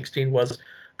 2016 was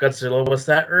Godzilla was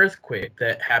that earthquake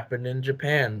that happened in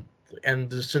Japan and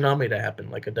the tsunami that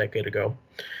happened like a decade ago.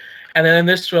 And then in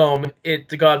this film, the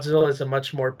Godzilla is a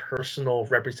much more personal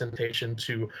representation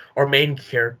to our main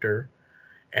character,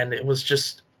 and it was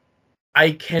just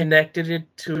I connected it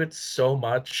to it so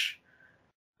much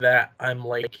that I'm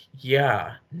like,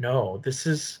 yeah, no, this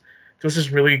is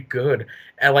really good.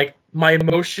 And like my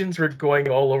emotions were going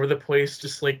all over the place,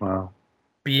 just like Wow.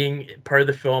 being part of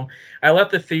the film. I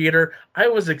left the theater, I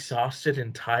was exhausted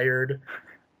and tired.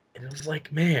 And it was like,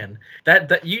 man,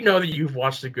 that you know that you've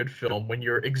watched a good film when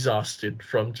you're exhausted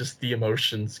from just the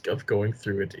emotions of going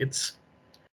through it. It's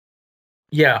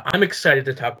yeah, I'm excited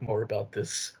to talk more about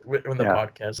this when the Yeah.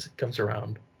 podcast comes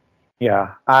around.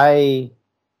 Yeah.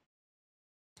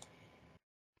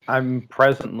 I'm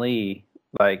presently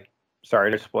like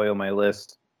sorry to spoil my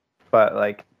list, but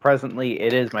like presently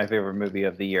it is my favorite movie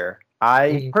of the year.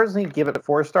 I personally give it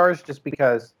 4 stars just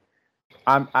because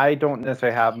I don't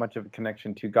necessarily have much of a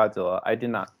connection to Godzilla. I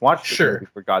did not watch the movie Sure.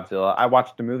 for Godzilla. I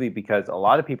watched the movie because a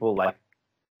lot of people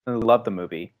love the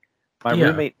movie. My Yeah.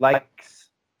 roommate likes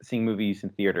seeing movies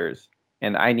in theaters,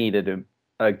 and I needed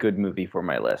a good movie for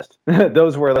my list.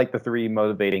 Those were like the 3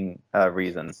 motivating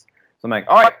reasons. So I'm like,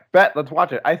 all right, bet, let's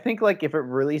watch it. I think like if it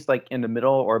released like in the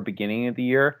middle or beginning of the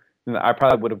year, then I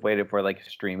probably would have waited for like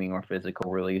streaming or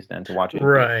physical release than to watch it in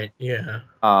theaters. Right. Yeah.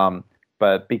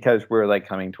 But because we're like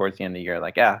coming towards the end of the year,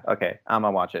 like, yeah, okay, I'm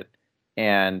gonna watch it.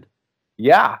 And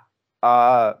yeah,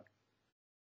 uh,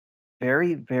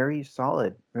 very, very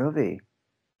solid movie.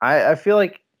 I feel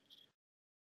like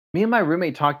me and my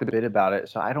roommate talked a bit about it,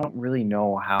 so I don't really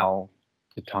know how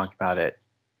to talk about it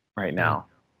right now.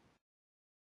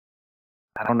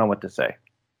 I don't know what to say,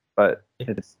 but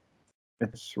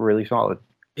it's really solid.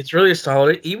 It's really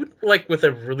solid, even like with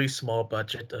a really small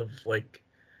budget of like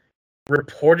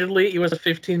reportedly it was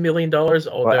 $15 million, But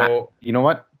although you know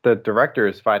what? The director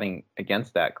is fighting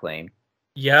against that claim.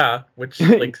 yeah, which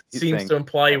like He's seems saying to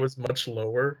imply it was much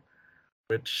lower,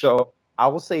 which so. I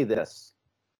will say this: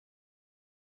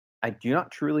 I do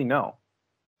not truly know,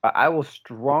 but I will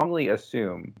strongly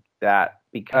assume that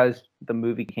because the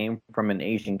movie came from an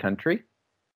Asian country,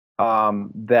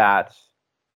 that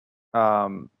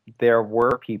um, there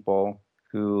were people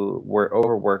who were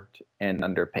overworked and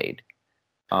underpaid.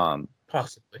 Um,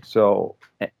 possibly. so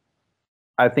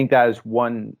I think that is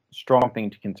one strong thing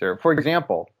to consider. For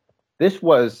example, this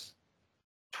was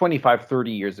 25,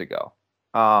 30 years ago.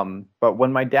 But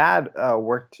when my dad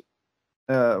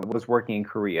was working in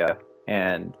Korea,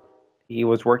 and he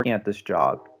was working at this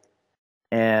job,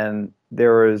 and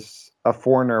there was a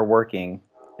foreigner working,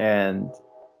 and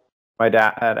my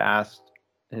dad had asked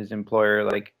his employer,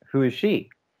 like, who is she?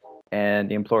 And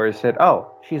the employer said,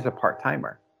 oh, she's a part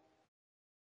timer.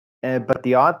 But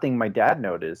the odd thing my dad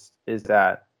noticed is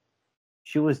that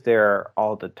she was there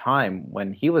all the time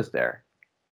when he was there.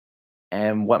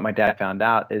 And what my dad found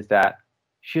out is that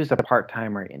she was a part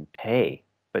timer in pay,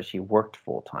 but she worked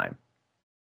full time.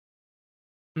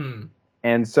 Hmm.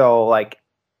 And so, like,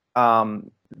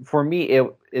 um, for me,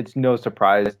 it's no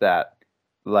surprise that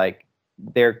like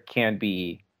there can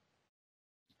be,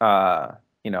 uh,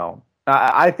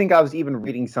 I think I was even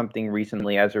reading something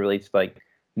recently as it relates to like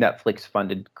Netflix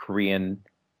funded Korean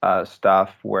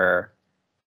stuff where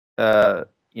uh,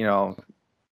 you know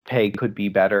pay could be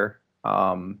better.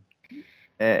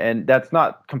 And that's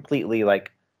not completely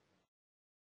like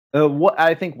what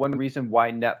I think one reason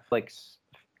why Netflix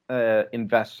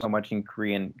invests so much in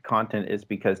Korean content is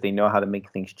because they know how to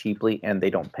make things cheaply and they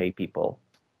don't pay people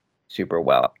super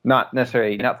well. Not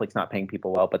necessarily Netflix not paying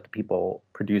people well, but the people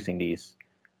producing these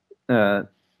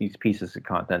pieces of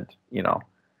content.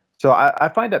 So I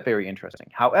find that very interesting.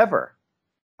 However,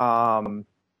 um,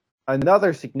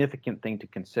 another significant thing to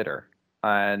consider,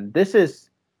 and this is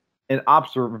an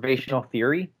observational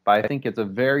theory, but I think it's a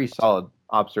very solid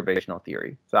observational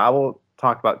theory. So I will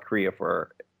talk about Korea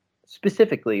for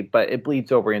specifically, but it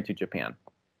bleeds over into Japan.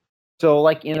 So,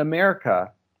 like in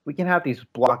America, we can have these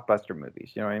blockbuster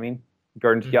movies. You know what I mean?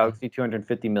 Guardians of the Galaxy,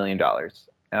 $250 million,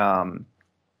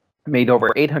 made over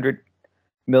 800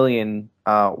 million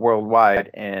worldwide,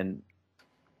 and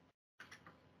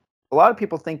a lot of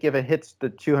people think if it hits the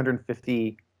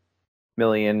 250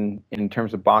 million in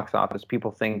terms of box office,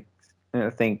 people think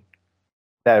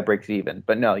that it breaks even.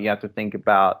 But no, you have to think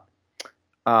about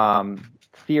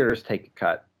theaters take a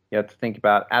cut. You have to think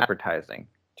about advertising.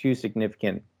 Two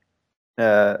significant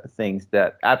things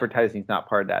that advertising is not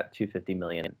part of that 250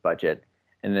 million budget,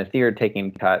 and the theater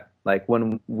taking a cut. Like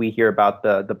when we hear about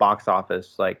the box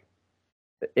office, like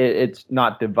it's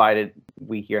not divided.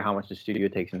 We hear how much the studio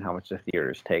takes and how much the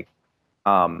theaters take.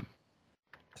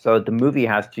 So the movie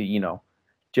has to,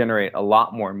 generate a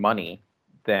lot more money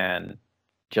than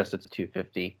just its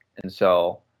 250. And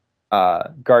so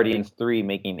Guardians 3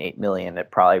 making 8 million,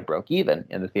 it probably broke even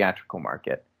in the theatrical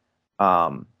market.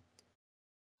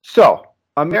 So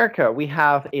America, we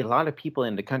have a lot of people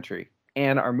in the country,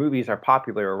 and our movies are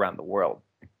popular around the world.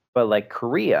 But like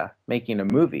Korea making a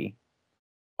movie,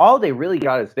 all they really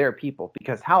got is their people,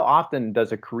 because how often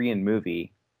does a Korean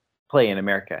movie play in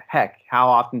America? Heck, how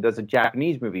often does a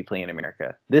Japanese movie play in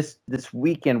America? This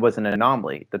weekend was an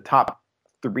anomaly. The top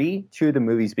three, two of the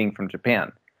movies being from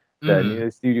Japan, the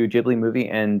new Studio Ghibli movie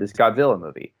and this Godzilla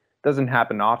movie. Doesn't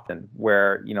happen often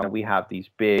where we have these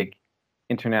big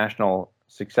international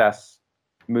success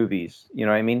movies. You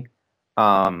know what I mean?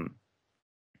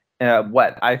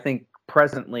 What I think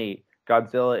presently,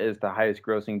 Godzilla is the highest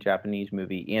grossing Japanese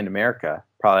movie in America.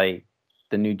 Probably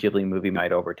the new Ghibli movie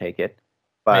might overtake it,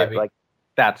 but Maybe. like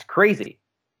that's crazy.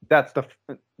 That's the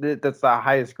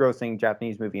highest grossing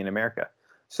Japanese movie in America.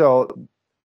 So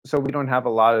we don't have a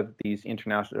lot of these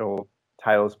international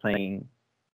titles playing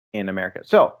in America.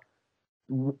 So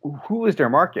who is their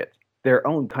market? Their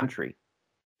own country.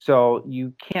 So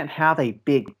you can't have a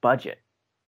big budget.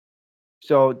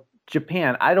 So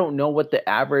Japan, I don't know what the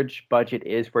average budget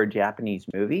is for a Japanese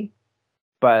movie,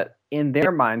 but in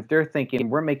their minds, they're thinking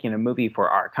we're making a movie for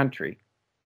our country.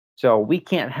 So we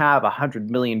can't have $100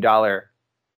 million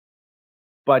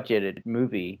budgeted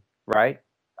movie, right?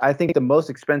 I think the most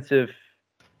expensive.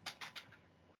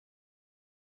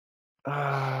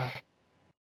 No,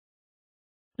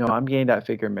 I'm getting that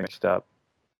figure mixed up.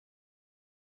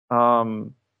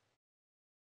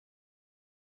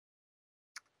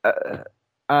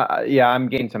 Yeah, I'm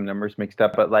getting some numbers mixed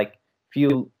up, but like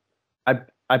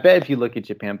I bet if you look at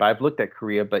Japan, but I've looked at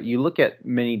Korea, but you look at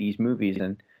many of these movies,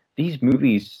 and these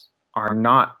movies are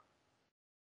not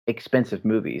expensive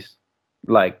movies.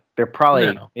 Like they're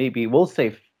probably maybe we'll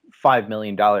say $5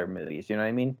 million movies. You know what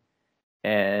I mean?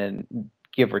 And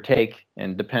give or take,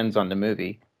 and depends on the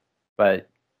movie. But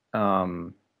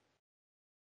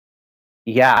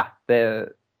yeah,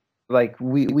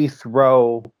 we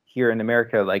throw here in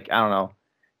America, like I don't know,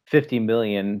 50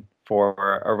 million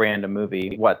for a random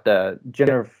movie. What the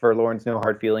Jennifer Lawrence No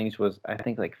Hard Feelings was, I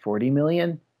think, like 40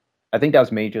 million. I think that was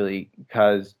majorly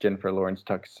because Jennifer Lawrence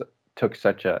took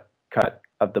such a cut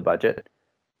of the budget.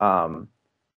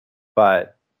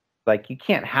 But like you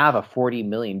can't have a $40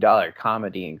 million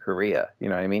comedy in Korea. You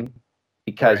know what I mean?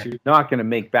 Because you're not going to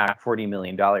make back $40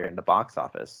 million in the box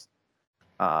office,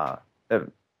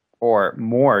 or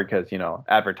more, because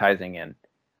advertising and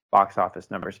box office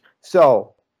numbers.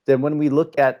 So then when we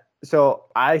look at, so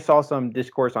I saw some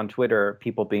discourse on Twitter,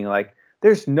 people being like,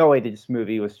 "There's no way this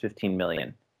movie was 15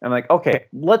 million." I'm like, okay,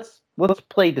 let's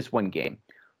play this one game.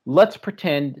 Let's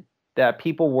pretend that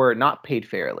people were not paid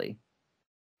fairly,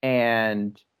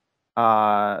 and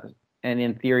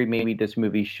in theory, maybe this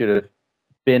movie should have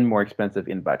been more expensive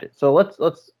in budget. So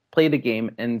let's play the game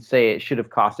and say it should have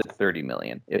costed 30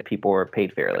 million if people were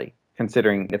paid fairly,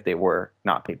 considering if they were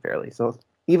not paid fairly. So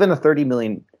even a 30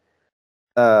 million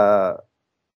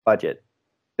budget,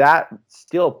 that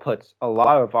still puts a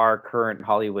lot of our current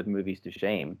Hollywood movies to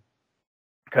shame,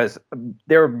 because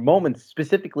there are moments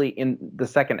specifically in the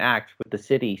second act with the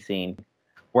city scene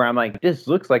where I'm like, this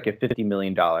looks like a $50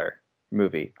 million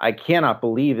movie. I cannot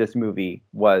believe this movie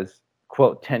was,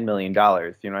 quote, $10 million.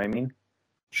 You know what I mean?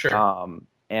 Sure. I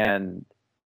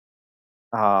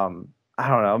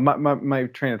don't know. My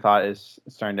train of thought is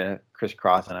starting to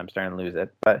crisscross, and I'm starting to lose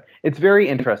it. But it's very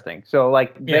interesting. So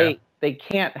like they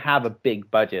can't have a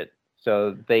big budget,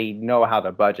 so they know how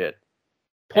to budget.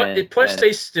 Plus,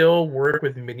 they still work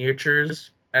with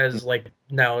miniatures, as like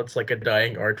now it's like a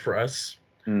dying art for us.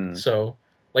 So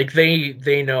Like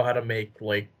they know how to make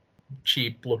like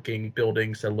cheap looking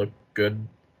buildings that look good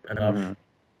enough. Mm-hmm.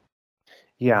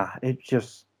 Yeah, it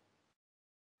just.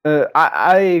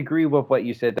 I agree with what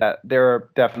you said that there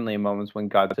are definitely moments when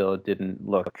Godzilla didn't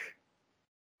look.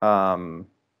 Um,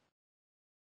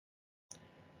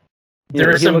 There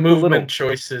are he some looked a movement little.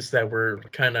 choices that were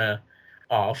kind of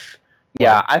off.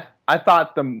 Yeah, But I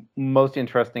thought the most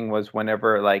interesting was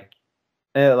whenever like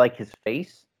his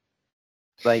face,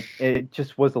 like it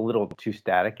just was a little too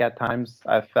static at times.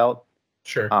 I felt,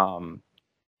 sure, um,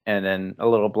 and then a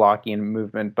little blocky in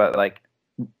movement, but like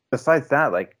besides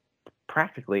that, like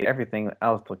practically everything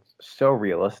else looks so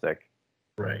realistic.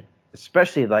 right.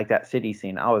 Especially like that city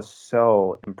scene. I was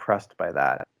so impressed by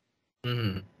that.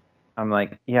 Mm-hmm. I'm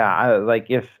like, yeah, like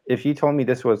if you told me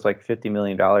this was like $50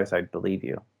 million, I'd believe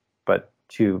you. But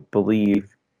to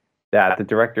believe that the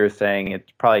director is saying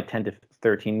it's probably 10 to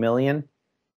 13 million,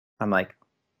 I'm like,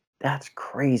 that's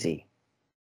crazy.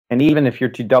 And even if you're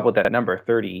to double that number,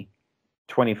 30,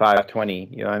 25, 20,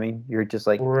 you know what I mean? You're just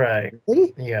like, Right.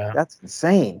 really? Yeah. That's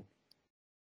insane.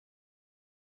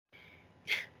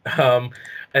 Um,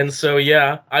 and so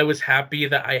yeah, I was happy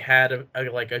that I had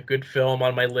like a good film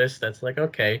on my list. That's like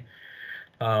okay,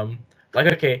 um,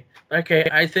 okay.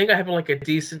 I think I have like a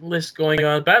decent list going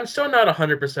on, but I'm still not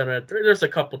 100% on it. There's a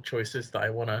couple choices that I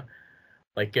wanna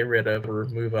like get rid of or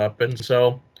move up, and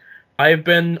so I've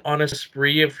been on a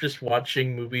spree of just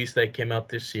watching movies that came out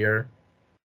this year.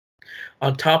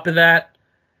 On top of that,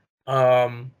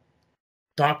 um,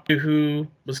 Doctor Who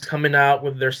was coming out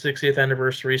with their 60th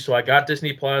anniversary, so I got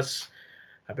Disney Plus.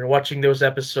 I've been watching those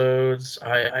episodes.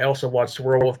 I also watched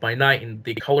Werewolf by Night in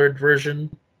the colored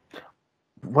version.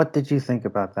 What did you think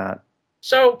about that?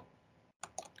 So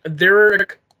there were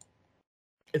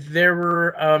there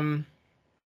were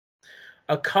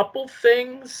a couple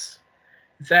things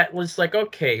that was like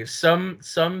okay. Some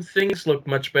things look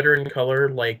much better in color.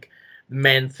 Like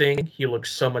Man Thing, he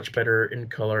looks so much better in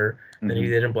color than he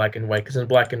Mm-hmm. did in black and white. Because in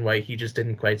black and white, he just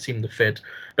didn't quite seem to fit.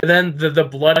 But then the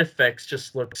blood effects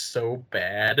just looked so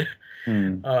bad.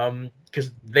 Mm.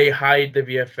 Because they hide the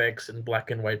VFX in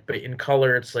black and white, but in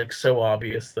color it's like so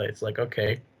obvious that it's like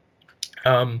okay.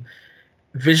 Um,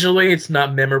 Visually, it's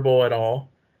not memorable at all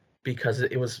because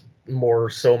it was more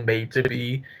so made to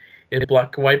be in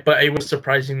black and white. But it was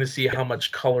surprising to see how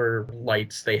much color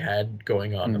lights they had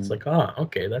going on. It's Mm. like, ah,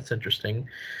 okay, that's interesting.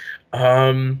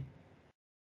 Um,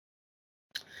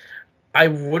 I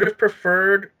would have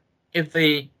preferred if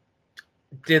they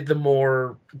did the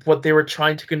more what they were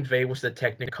trying to convey was the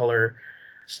Technicolor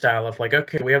style of like,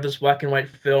 okay, we have this black and white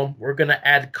film, we're gonna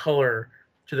add color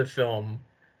to the film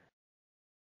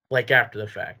like after the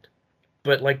fact.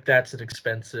 But like that's an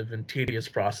expensive and tedious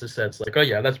process that's like, oh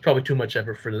yeah, that's probably too much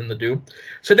effort for them to do.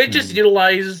 So they just Mm.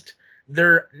 utilized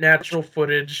their natural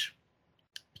footage,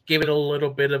 gave it a little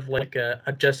bit of like a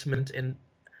adjustment in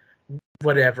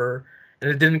whatever, and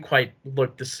it didn't quite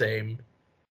look the same.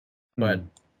 But Mm.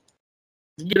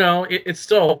 you know, it's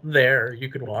still there. You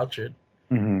can watch it.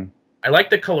 Mm-hmm. I like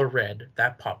the color red.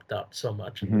 That popped up so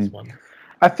much in Mm-hmm. this one.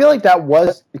 I feel like that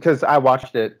was because I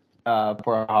watched it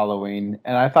for Halloween,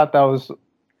 and I thought that was.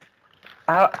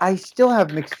 I still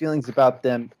have mixed feelings about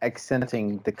them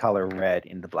accenting the color red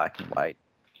in the black and white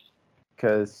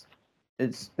because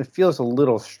it feels a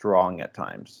little strong at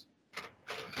times.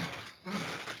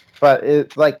 But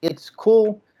it's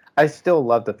cool. I still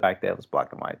love the fact that it was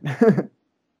black and white.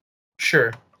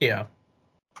 Sure. Yeah.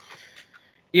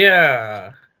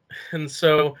 Yeah. And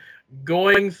so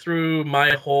going through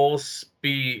my whole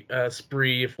spree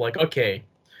of like, okay,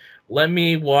 let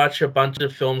me watch a bunch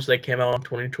of films that came out in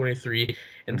 2023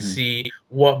 and Hmm. see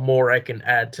what more I can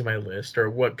add to my list or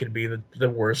what could be the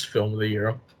worst film of the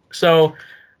year. So,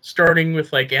 starting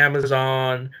with like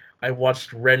Amazon, I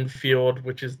watched Renfield,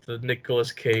 which is the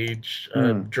Nicolas Cage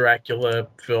Mm. Dracula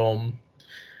film.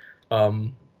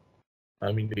 Um,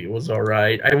 I mean, it was all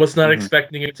right. I was not Hmm.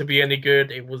 expecting it to be any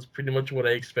good. It was pretty much what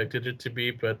I expected it to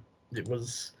be, but it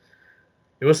was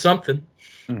it was something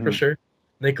for Hmm. sure.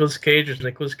 Nicolas Cage is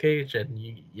Nicolas Cage, and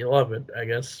you love it, I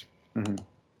guess. Hmm.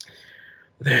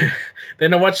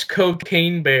 Then I watched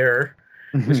Cocaine Bear.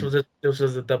 Hmm. This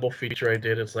was a double feature I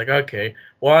did. It's like okay,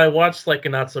 well I watched like a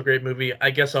not so great movie. I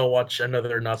guess I'll watch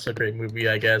another not so great movie.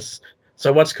 I guess so.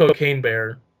 I watched Cocaine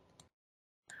Bear.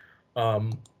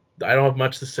 Um, I don't have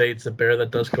much to say. It's a bear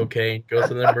that does cocaine, goes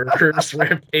on a murderous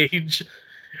rampage.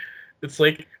 It's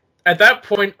like at that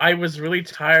point I was really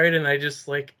tired, and I just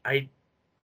like I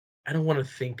don't want to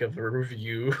think of a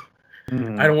review.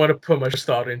 I don't want to put much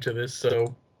thought into this,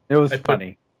 so It was I put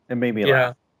funny. It made me laugh.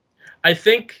 yeah. I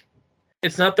think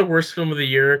it's not the worst film of the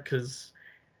year because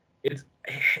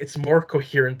it's more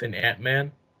coherent than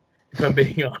Ant-Man, if I'm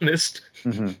being honest.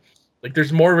 Mm-hmm. Like,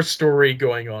 there's more of a story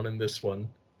going on in this one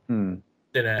Mm.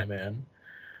 than Ant-Man,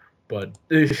 but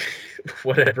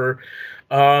whatever.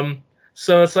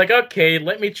 So it's like, okay,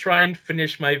 let me try and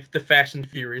finish the Fast and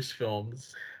Furious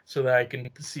films so that I can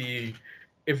see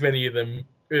if any of them,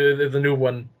 the new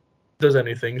one, does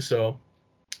anything. So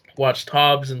watched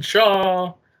Hobbs and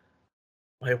Shaw.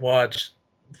 I watched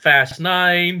Fast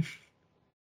 9.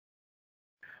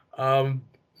 Um,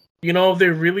 they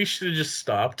really should have just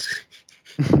stopped.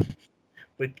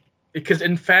 Like, because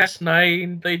in Fast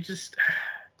 9,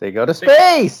 They go to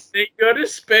space. they go to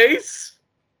space,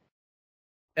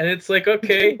 and it's like, Did you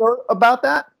okay, know about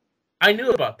that? I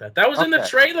knew about that. That was in the Okay.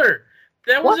 trailer.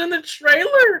 That was What? in the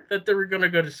trailer that they were gonna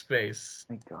go to space.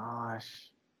 Oh my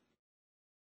gosh.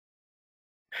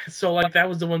 So like that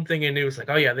was the one thing I knew. It's like,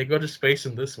 oh yeah, they go to space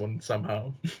in this one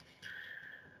somehow.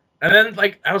 And then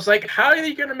like I was like, how are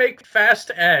they gonna make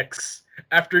Fast X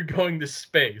after going to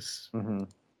space? Mm-hmm.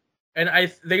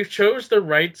 And they chose the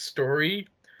right story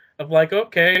of like,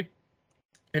 okay,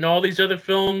 in all these other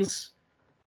films,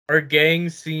 our gang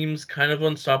seems kind of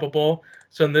unstoppable.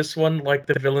 So in this one, like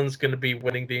the villain's gonna be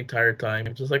winning the entire time.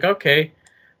 It's just like, okay,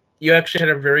 you actually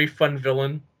had a very fun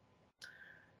villain.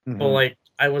 But Mm-hmm. like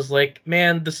I was like,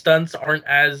 man, the stunts aren't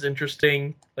as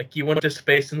interesting. Like you went to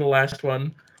space in the last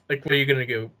one. Like, what are you gonna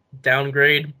go?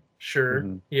 Downgrade? Sure.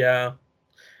 Mm-hmm. Yeah.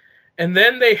 And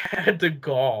then they had the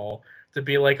gall to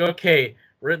be like, okay,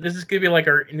 this is gonna be like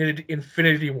our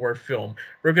Infinity War film.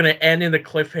 We're gonna end in the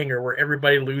cliffhanger where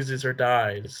everybody loses or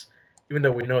dies, even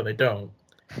though we know they don't.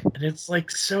 And it's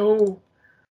like so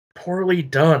poorly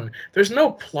done. There's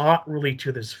no plot really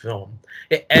to this film.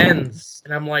 It ends,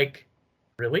 and I'm like,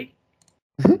 really?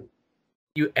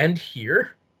 You end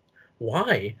here?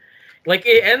 Why? Like,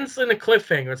 it ends in a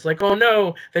cliffhanger. It's like, oh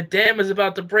no, the dam is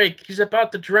about to break. He's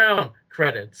about to drown.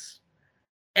 Credits.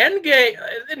 Endgame,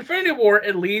 Infinity War,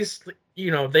 at least,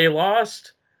 they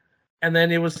lost. And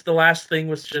then it was the last thing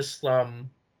was just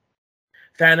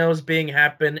Thanos being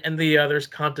happen and the others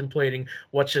contemplating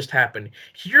what just happened.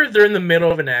 Here, they're in the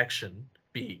middle of an action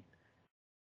beat.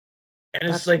 And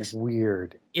it's That's like,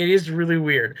 weird. it is really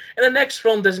weird. And the next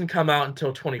film doesn't come out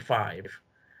until 25.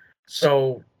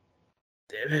 So,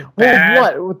 Well,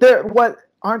 bad. what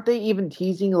aren't they even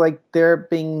teasing like they're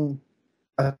being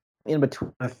in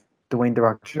between with Dwayne The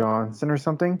Rock Johnson or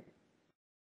something?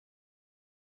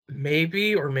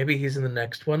 Maybe, or maybe he's in the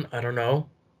next one. I don't know.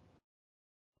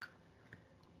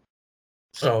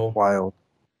 So, Wild.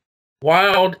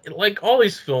 wild. Like, all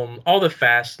the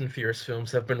Fast and Furious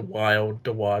films have been wild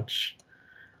to watch.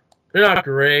 They're not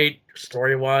great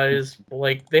story-wise, but,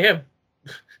 like, they have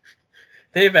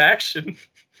action.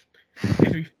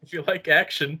 If you like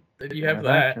action, then you They have have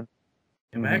that. action.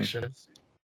 You have action.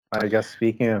 I guess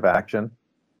speaking of action.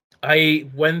 I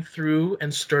went through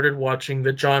and started watching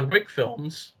the John Wick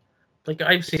films. Like,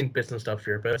 I've seen bits and stuff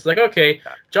here, but it's like, okay,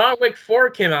 John Wick 4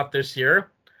 came out this year.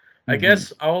 I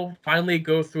guess I'll finally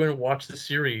go through and watch the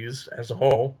series as a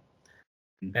whole.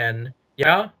 And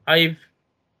yeah, I've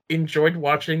enjoyed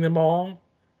watching them all.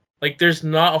 Like, there's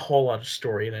not a whole lot of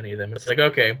story in any of them. It's like,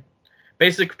 okay,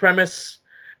 basic premise,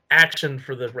 action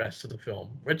for the rest of the film.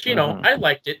 Which, I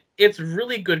liked it. It's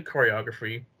really good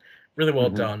choreography, really well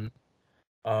done.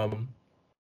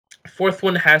 Fourth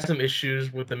one has some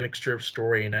issues with the mixture of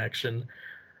story and action.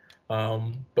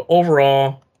 But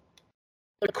overall,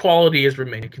 the quality has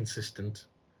remained consistent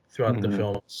throughout the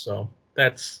film. So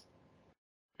that's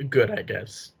good, I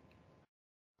guess.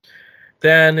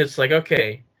 Then it's like,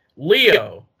 okay,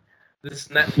 Leo, this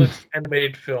Netflix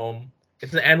animated film.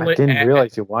 It's an I didn't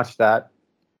realize you watched that.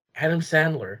 Adam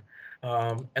Sandler.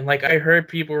 And like I heard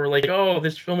people were like, "Oh,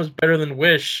 this film is better than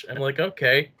Wish." I'm like,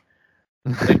 okay,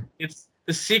 like it's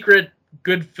the secret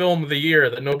good film of the year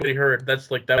that nobody heard.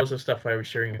 That was the stuff I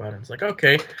was hearing about. It's like,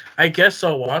 okay, I guess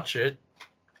I'll watch it.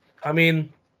 I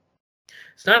mean,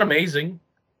 it's not amazing.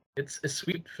 It's a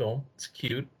sweet film. It's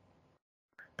cute,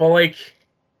 but like,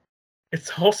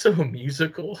 it's also a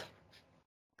musical.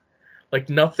 Like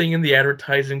nothing in the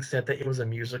advertising said that it was a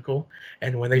musical,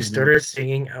 and when they started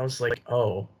singing, I was like,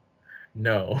 oh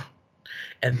no,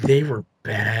 and they were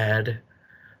bad.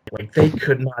 Like they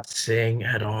could not sing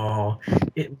at all.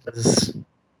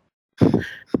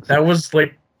 That was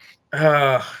like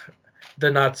uh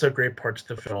the not so great parts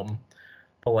of the film.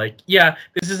 But like, yeah,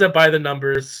 this is a by the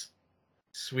numbers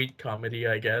sweet comedy,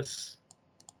 I guess.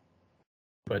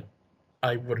 But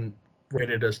I wouldn't rate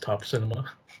it as top cinema.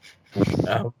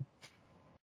 Um,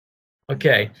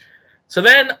 okay. So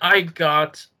then I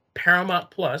got Paramount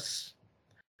Plus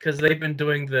because they've been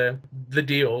doing the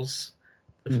deals.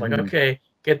 It's like, okay,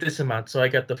 get this amount. So I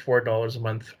got the $4 a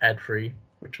month ad free,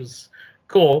 which was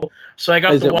cool. So I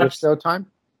got Is to it with watch. Showtime?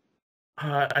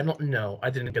 I don't know. I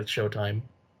didn't get Showtime.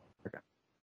 Okay.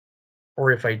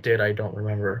 Or if I did, I don't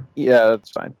remember. Yeah,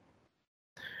 that's fine.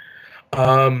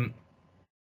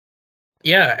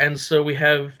 Yeah, and so we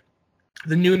have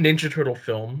the new Ninja Turtle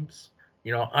films.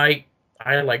 You know, I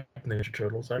like Ninja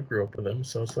Turtles. I grew up with them,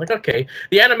 so it's like, okay.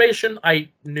 The animation I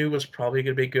knew was probably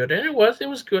gonna be good, and it was. It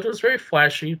was good. It was very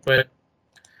flashy, but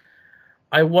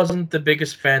I wasn't the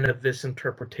biggest fan of this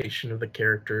interpretation of the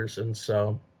characters, and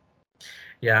so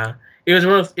yeah, it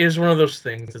was one of those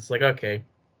things. It's like, okay,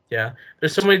 yeah,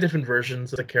 there's so many different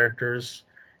versions of the characters.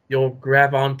 You'll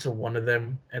grab onto one of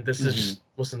them, and this is just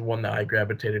wasn't one that I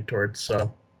gravitated towards,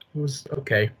 so it was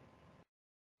okay.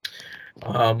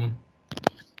 Um,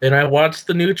 then I watched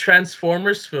the new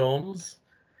Transformers films.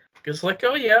 Because, like,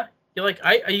 oh yeah, you're like,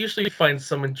 I usually find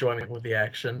some enjoyment with the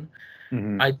action.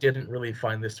 Mm-hmm. I didn't really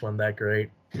find this one that great.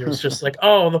 It was just like,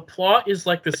 oh, the plot is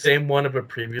like the same one of a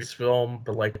previous film,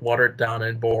 but like watered down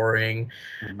and boring.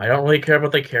 I don't really care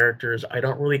about the characters. I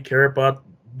don't really care about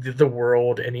the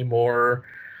world anymore.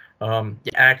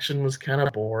 The action was kind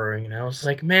of boring, and I was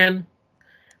like, man,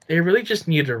 they really just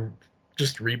need to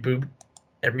just reboot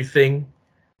everything,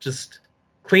 just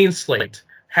clean slate,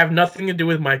 have nothing to do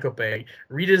with Michael Bay,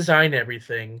 redesign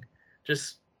everything,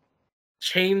 just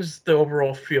change the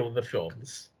overall feel of the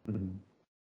films. Mm-hmm.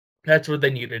 That's what they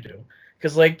need to do.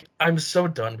 Because, like, I'm so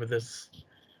done with this.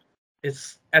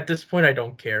 It's at this point, I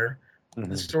don't care.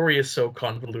 The story is so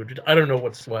convoluted. I don't know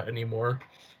what's what anymore.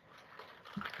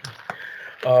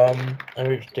 Let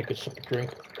me take a sip of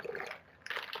drink.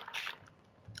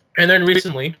 And then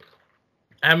recently,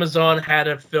 Amazon had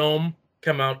a film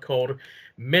come out called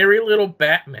Merry Little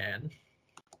Batman,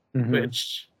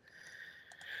 which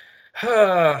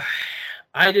I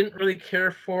didn't really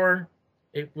care for.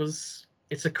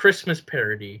 It's a Christmas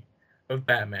parody of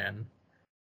Batman.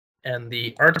 And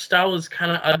the art style is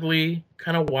kind of ugly,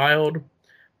 kind of wild,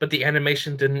 but the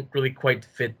animation didn't really quite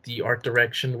fit the art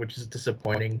direction, which is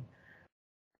disappointing.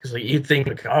 Because like you'd think,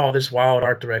 like, oh, this wild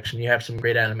art direction, you have some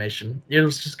great animation. It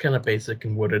was just kind of basic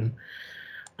and wooden.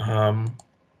 Um,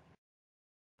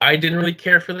 I didn't really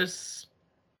care for this.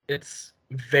 It's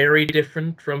very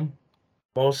different from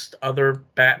most other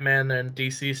Batman and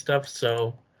DC stuff,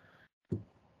 so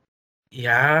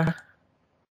yeah,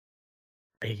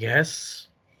 I guess.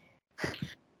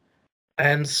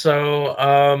 And so,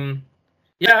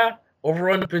 yeah, over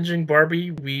on Binging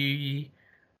Barbie, we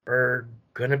are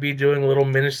gonna be doing a little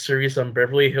mini series on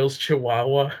Beverly Hills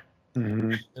Chihuahua.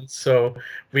 Mm-hmm. And so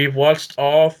we've watched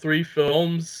all three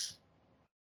films.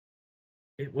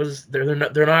 They're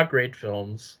not great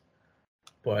films,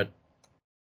 but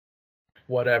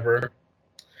whatever.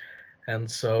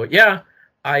 And so yeah,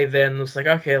 I then was like,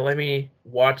 okay, let me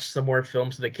watch some more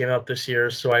films that came out this year.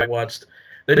 So I watched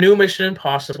the new Mission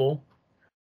Impossible,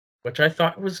 which I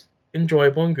thought was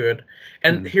enjoyable and good.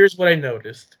 And here's what I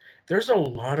noticed. There's a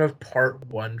lot of part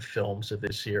one films of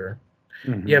this year.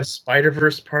 You have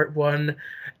Spider-Verse Part 1,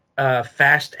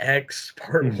 Fast X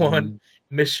Part 1,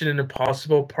 Mission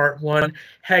Impossible Part 1.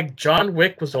 Heck, John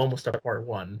Wick was almost a Part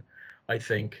 1, I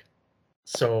think.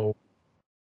 So,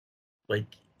 like,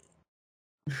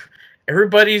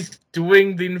 everybody's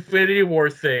doing the Infinity War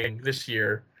thing this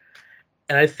year.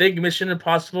 And I think Mission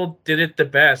Impossible did it the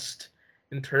best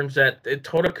in terms that it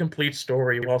told a complete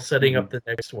story while setting up the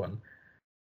next one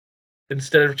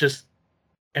instead of just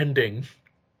ending.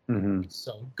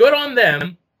 So good on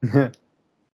them.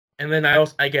 And then I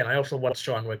also watched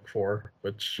John Wick 4,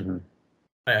 which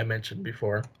I mentioned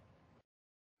before.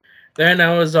 Then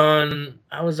I was on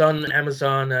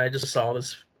Amazon and I just saw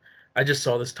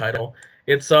this title.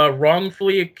 It's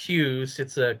Wrongfully Accused.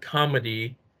 It's a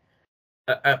comedy,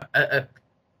 a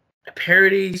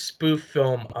parody spoof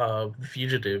film of The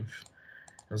Fugitive.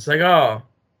 I was like, oh,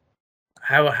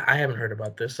 I haven't heard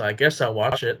about this. So I guess I'll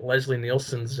watch it. Leslie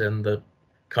Nielsen's in the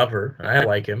cover, and I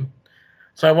like him.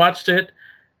 So I watched it.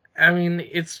 I mean,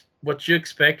 it's what you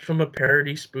expect from a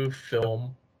parody spoof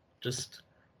film. Just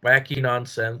wacky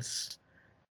nonsense.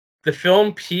 The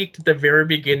film peaked at the very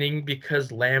beginning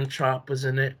because Lamb Chop was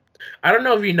in it. I don't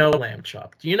know if you know Lamb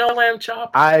Chop. Do you know Lamb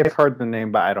Chop? I've heard the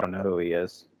name, but I don't know who he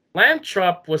is. Lamb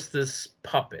Chop was this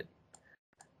puppet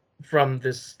from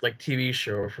this like TV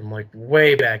show from like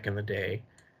way back in the day,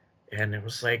 and it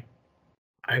was like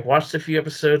I watched a few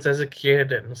episodes as a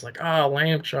kid, and it was like, oh,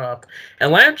 Lamb Chop,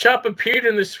 and Lamb Chop appeared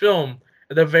in this film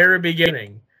at the very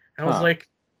beginning. I was like,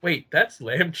 wait, that's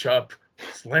Lamb Chop.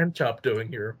 What's Lamb Chop doing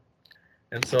here?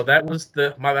 And so that was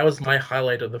my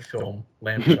highlight of the film,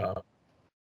 Lamb Chop.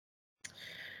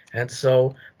 And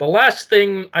so the last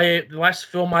film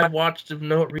I watched of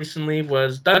note recently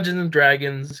was Dungeons and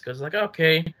Dragons, because like,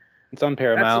 okay, It's on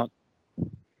Paramount.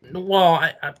 Well,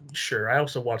 I'm sure. I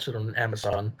also watched it on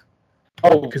Amazon.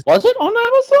 Oh, was it on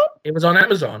Amazon? It was on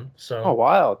Amazon. So. Oh,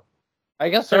 wild. I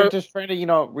guess they're just trying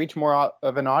to, reach more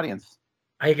of an audience.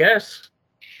 I guess.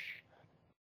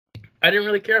 I didn't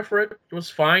really care for it. It was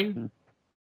fine. It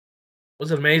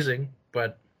was amazing,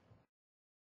 but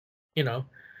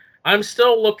I'm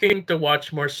still looking to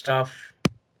watch more stuff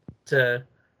to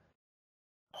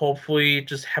hopefully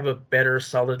just have a better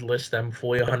solid list I'm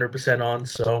fully 100% on.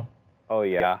 So. Oh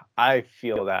yeah, I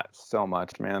feel that so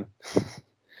much, man.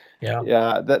 Yeah.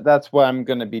 Yeah, that's what I'm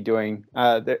gonna be doing.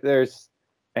 There's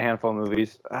a handful of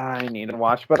movies I need to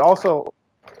watch, but also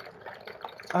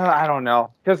I don't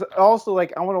know, because also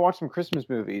like I want to watch some Christmas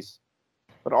movies,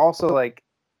 but also like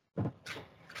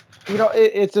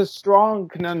it's a strong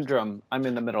conundrum I'm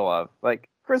in the middle of, like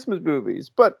Christmas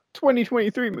movies, but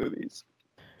 2023 movies.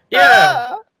 Yeah.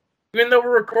 Ah! Even though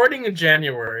we're recording in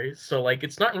January, so like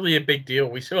it's not really a big deal.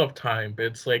 We still have time, but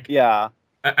it's like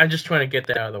I'm just trying to get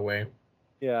that out of the way.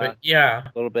 Yeah. But yeah.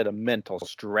 A little bit of mental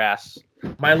stress.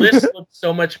 My list looks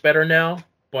so much better now,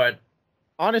 but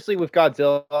honestly, with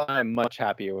Godzilla, I'm much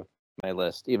happier with my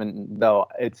list, even though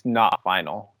it's not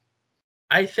final.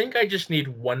 I think I just need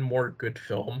one more good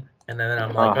film, and then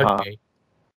I'm like, okay,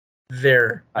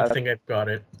 there. I think I've got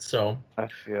it. So I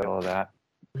feel that.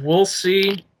 We'll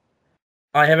see.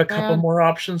 I have a couple more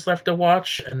options left to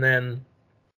watch, and then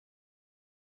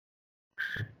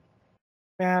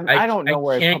I don't know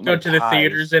where I can't go to the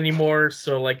theaters anymore,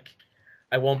 so like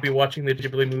I won't be watching the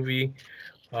Ghibli movie,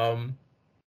 or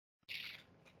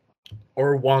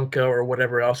Wonka or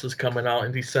whatever else is coming out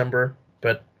in December.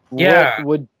 But yeah,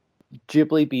 would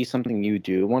Ghibli be something you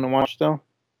do want to watch though?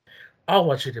 I'll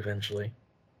watch it eventually.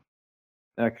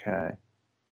 Okay.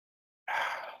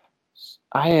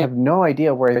 I have no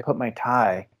idea where I put my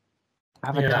tie. I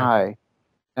have a tie,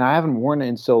 and I haven't worn it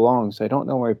in so long, so I don't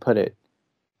know where I put it.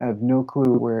 I have no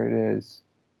clue where it is.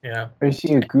 Yeah. I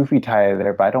see a goofy tie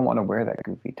there, but I don't want to wear that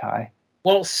goofy tie.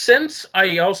 Well, since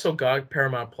I also got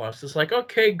Paramount Plus, it's like,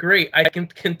 okay, great. I can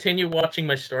continue watching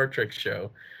my Star Trek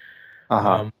show.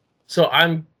 So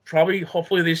I'm probably,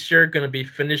 hopefully this year, going to be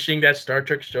finishing that Star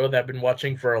Trek show that I've been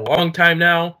watching for a long time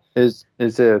now. Is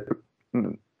it?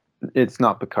 It's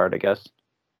not Picard, I guess.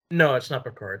 No, it's not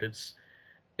Picard. It's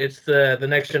the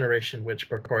Next Generation, which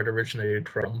Picard originated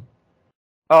from.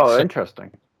 Oh, so, interesting.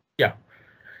 Yeah.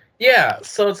 Yeah,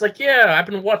 so it's like, yeah, I've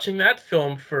been watching that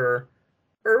film for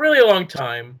a really long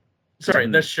time. Sorry,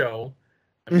 this show.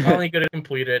 I'm finally going to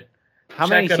complete it. How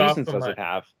many seasons does it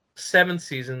have? 7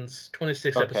 seasons,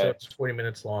 26 episodes, 40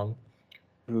 minutes long.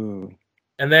 Ooh.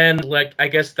 And then, like, I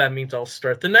guess that means I'll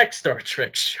start the next Star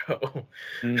Trek show.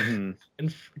 And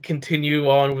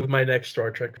continue on with my next Star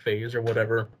Trek phase or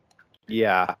whatever.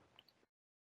 Yeah.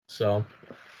 So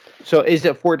is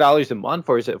it $4 a month,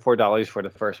 or is it $4 for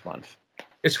the first month?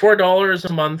 It's $4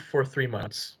 a month for 3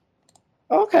 months.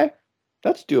 Okay.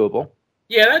 That's doable.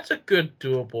 Yeah, that's a good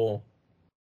doable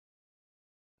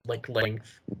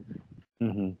length.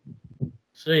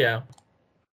 So yeah.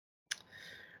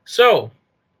 So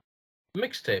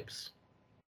mixtapes.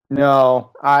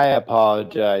 No, I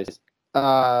apologize.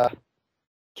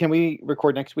 Can we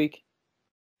record next week?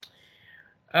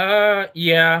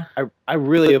 Yeah. I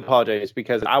really apologize,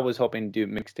 because I was hoping to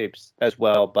do mixtapes as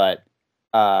well, but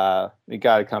we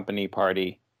got a company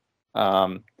party.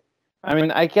 I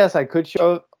mean, I guess I could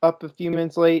show up a few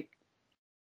minutes late.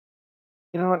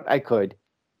 You know what? I could.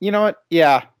 You know what?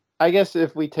 Yeah. I guess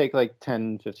if we take like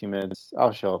 10, 15 minutes,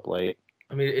 I'll show up late.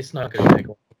 I mean, it's not going to take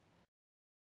long.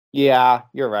 Yeah,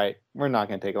 you're right. We're not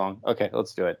going to take long. Okay,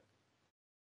 let's do it.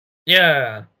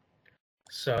 Yeah.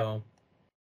 So,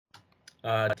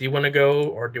 do you want to go,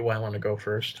 or do I want to go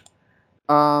first?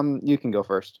 You can go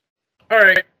first. All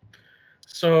right.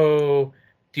 So,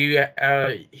 do you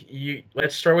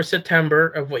let's start with September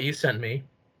of what you sent me.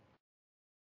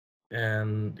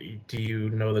 And do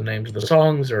you know the names of the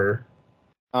songs, or?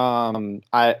 I'm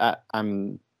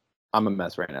a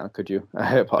mess right now. Could you?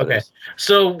 I apologize. Okay.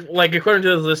 So, according to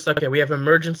the list, okay, we have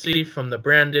Emergency from the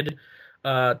Branded,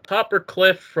 Topper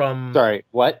Cliff from. Sorry,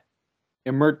 what?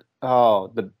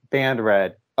 The Band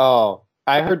Red. Oh,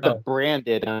 I heard the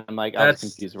Branded, and I'm like, I was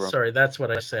confused. Sorry, that's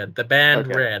what I said. The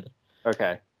Band Red.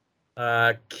 Okay.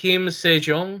 Kim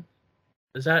Sejong.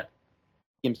 Is that?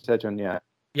 Kim Sejong, yeah.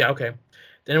 Yeah, okay.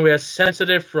 Then we have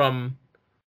Sensitive from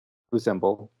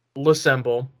Lussemble.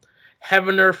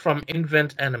 Heavener from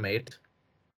Invent Animate.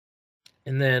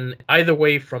 And then Either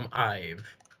Way from Ive.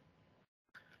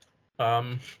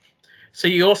 So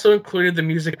you also included the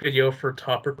music video for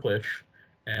Topper Cliff,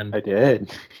 and I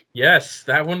did. yes,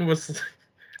 that one was.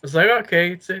 I was like,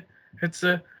 okay, it's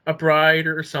a bride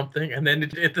or something, and then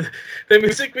the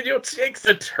music video takes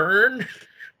a turn.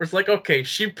 Where it's like, okay,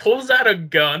 she pulls out a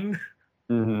gun,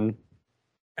 Mm-hmm.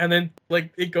 and then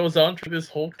like it goes on for this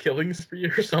whole killing spree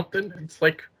or something. It's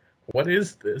like, what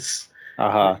is this?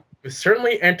 Uh-huh. It's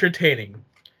certainly entertaining.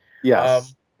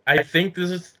 Yes. I think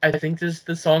this is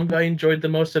the song I enjoyed the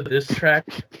most of this track,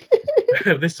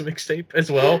 of this mixtape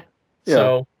as well. Yeah.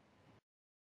 So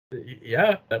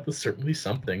yeah, that was certainly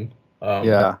something.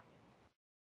 Yeah.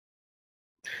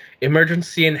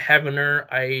 Emergency in Heavener,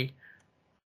 I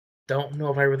don't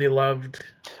know if I really loved.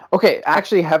 Okay,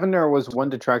 actually, Heavener was one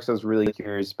of the tracks I was really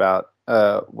curious about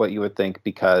what you would think,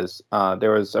 because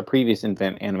there was a previous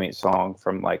Invent Animate song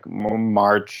from like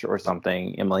March or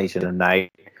something, Immolation of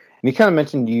Night. And you kind of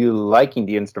mentioned you liking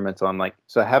the instrumental. I'm like,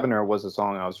 so Heavener was a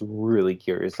song I was really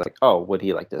curious, like, oh, would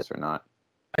he like this or not?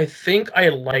 I think I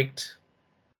liked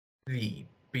the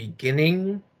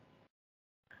beginning,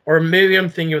 or maybe I'm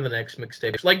thinking of the next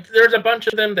mixtapes. Like, there's a bunch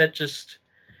of them that just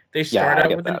they Yeah, start I out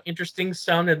get with an that. interesting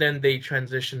sound and then they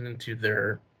transition into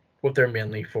their what they're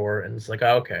mainly for, and it's like,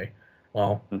 oh, okay,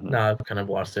 well, Hmm. now I've kind of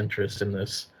lost interest in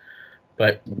this.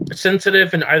 But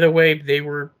Sensitive, and either way, they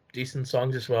were decent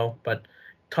songs as well. But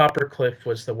Copper Cliff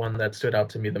was the one that stood out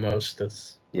to me the most.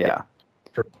 That's Yeah.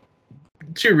 for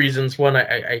two reasons. One,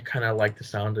 I kind of like the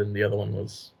sound, and the other one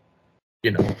was,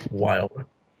 wild.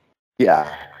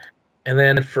 Yeah. And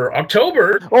then for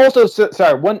October, Also,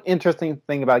 sorry, one interesting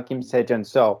thing about Kim Sejun.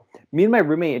 So, me and my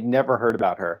roommate had never heard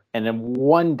about her, and then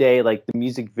one day, like the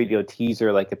music video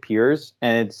teaser, like appears,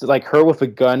 and it's like her with a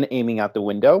gun aiming out the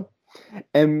window,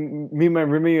 and me and my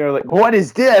roommate are like, "What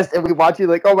is this?" And we watch it,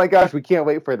 like, "Oh my gosh, we can't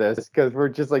wait for this," because we're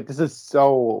just like, "This is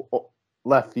so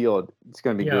left field. It's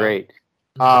gonna be yeah, great."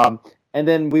 And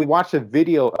then we watched a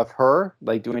video of her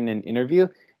like doing an interview,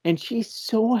 and she's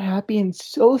so happy and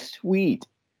so sweet.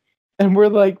 And we're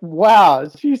like, wow,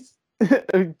 she's.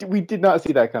 We did not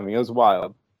see that coming. It was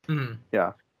wild. mm.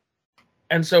 Yeah.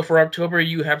 And so for October,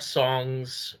 you have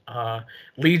songs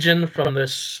Legion from the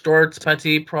Storts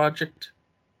Patti project.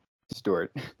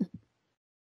 Stuart.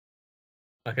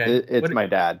 Okay. It's my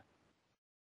dad.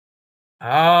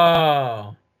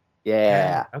 Oh,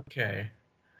 yeah. Yeah. Okay.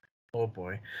 Oh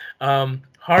boy.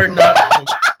 Hard Knock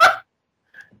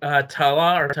from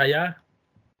Tala or Taya.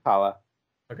 Paula.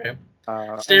 Okay. And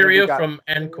then we Stereo got. from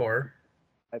Encore.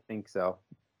 I think so.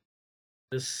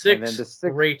 The And then the Sixth sixth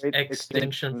Great great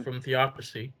Extinction extinction. from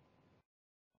Theocracy.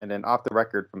 And then off the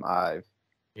record from Ive.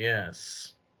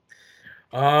 Yes.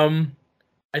 Um,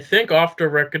 I think Off the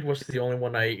Record was the only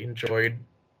one I enjoyed.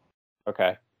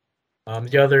 Okay.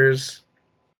 The others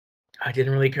I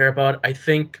didn't really care about. I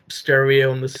think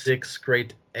Stereo and the Sixth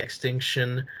Great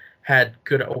Extinction had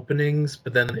good openings,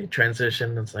 but then they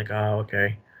transitioned. It's like, oh,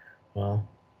 okay, well,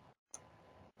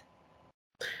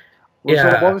 Well, so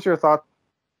what yeah. was your thought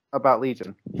about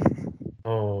Legion?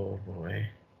 Oh boy,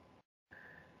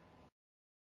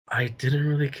 I didn't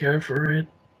really care for it.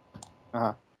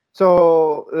 Uh-huh.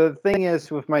 So the thing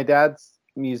is, with my dad's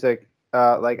music,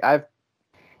 like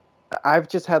I've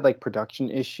just had like production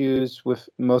issues with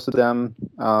most of them,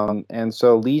 and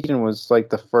so Legion was like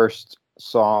the first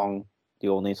song, the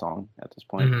only song at this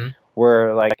point, Mm-hmm.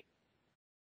 where like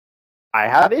I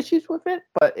have issues with it,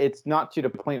 but it's not to the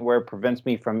point where it prevents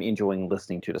me from enjoying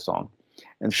listening to the song.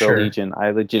 And so Sure. Legion,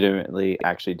 I legitimately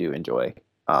actually do enjoy.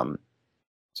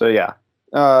 So yeah,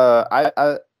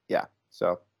 yeah,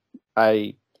 so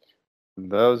I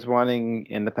those wanting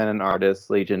independent artists,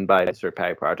 Legion by Desert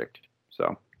Pie Project.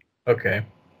 So. Okay.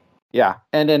 Yeah,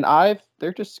 and then Ive,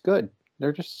 they're just good.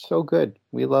 They're just so good.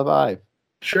 We love Ive.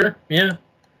 Sure. Yeah.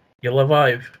 You'll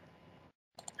Ive.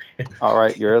 All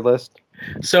right, your list.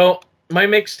 So my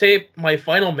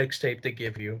final mixtape to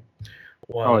give you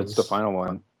Oh, it's the was final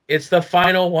one. it's the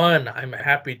final one. I'm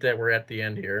happy that we're at the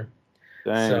end here.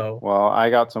 Dang. So Well, I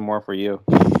got some more for you.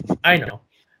 I know.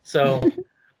 So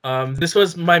this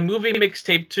was my movie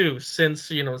mixtape too, since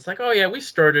it's like, oh yeah, we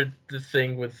started the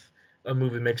thing with a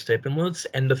movie mixtape, and let's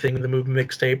end the thing with a movie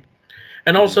mixtape.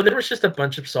 And also, there was just a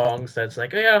bunch of songs that's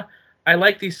like, oh yeah, I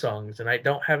like these songs, and I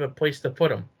don't have a place to put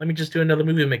them. Let me just do another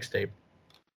movie mixtape.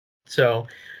 So,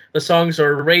 the songs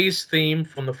are Rey's theme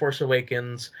from The Force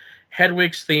Awakens,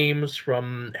 Hedwig's themes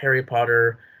from Harry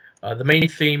Potter, the main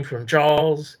theme from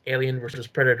Jaws, Alien vs.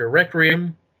 Predator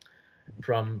Requiem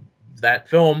from that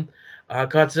film,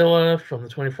 Godzilla from the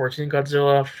 2014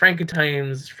 Godzilla,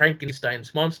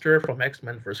 Frankenstein's Monster from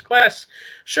X-Men First Class,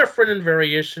 Schiffrin and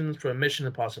Variations from Mission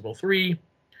Impossible 3,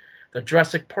 the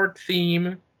Jurassic Park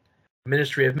theme,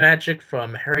 Ministry of Magic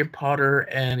from Harry Potter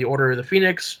and the Order of the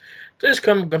Phoenix,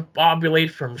 Discombobulate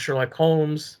from Sherlock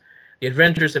Holmes, The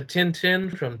Adventures of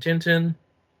Tintin from Tintin,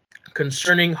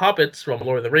 Concerning Hobbits from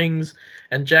Lord of the Rings,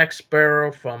 and Jack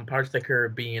Sparrow from Pirates of the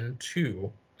Caribbean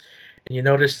 2. And you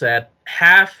notice that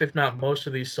half, if not most,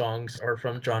 of these songs are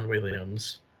from John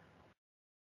Williams.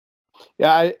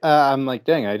 Yeah, I'm like,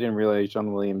 dang, I didn't realize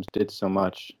John Williams did so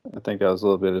much. I think that was a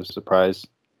little bit of a surprise.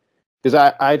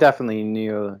 Because I definitely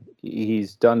knew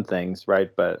he's done things, right?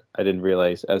 But I didn't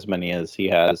realize as many as he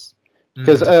has.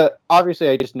 Because obviously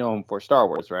I just know him for Star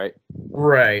Wars, right?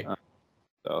 Right.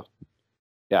 So,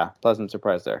 yeah, pleasant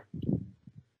surprise there.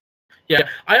 Yeah,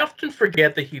 I often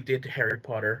forget that he did Harry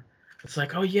Potter. It's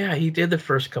like, oh yeah, he did the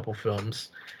first couple films.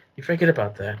 You forget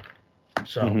about that.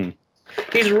 So,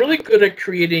 he's really good at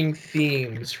creating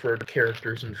themes for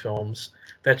characters in films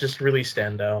that just really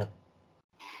stand out.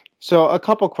 So, a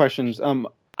couple questions.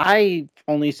 I've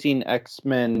only seen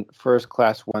X-Men First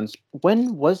Class once.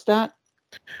 When was that?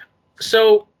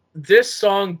 So, this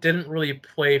song didn't really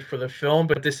play for the film,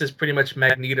 but this is pretty much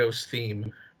Magneto's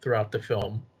theme throughout the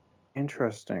film.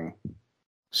 Interesting.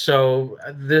 So,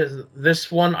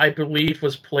 this one, I believe,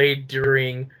 was played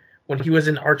during when he was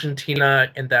in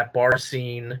Argentina in that bar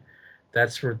scene.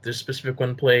 That's where this specific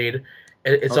one played.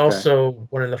 It's also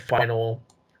one of the final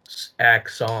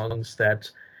act songs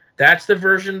that's the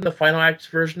version. The final act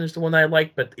version is the one I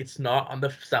like, but it's not on the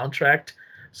soundtrack,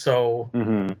 so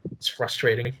it's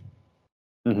frustrating.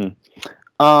 The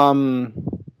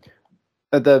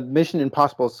Mission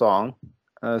Impossible song,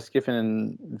 Skiffin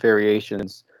and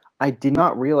Variations. I did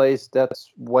not realize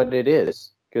that's what it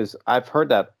is because I've heard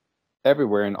that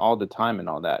everywhere and all the time and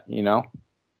all that. You know.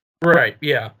 Right?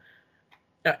 Yeah.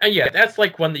 Yeah. That's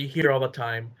like one that you hear all the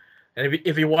time, and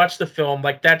if you watch the film,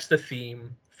 like that's the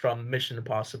theme from Mission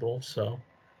Impossible. So.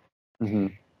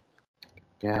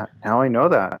 Yeah, now I know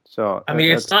that. So I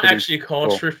mean, it's not actually called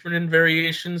cool. Skiffin and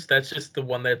Variations. That's just the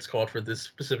one that's called for this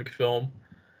specific film.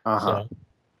 So.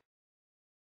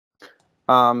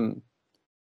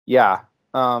 Yeah.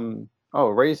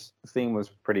 Ray's theme was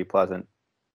pretty pleasant.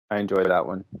 I enjoyed that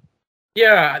one.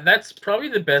 Yeah, that's probably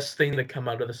the best thing that come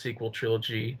out of the sequel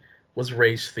trilogy was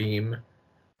Ray's theme,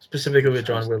 specifically with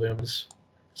John Williams.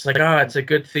 It's like, it's a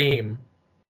good theme.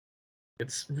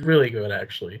 It's really good,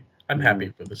 actually. I'm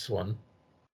happy for this one.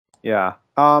 Yeah.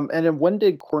 And then when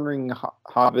did Cornering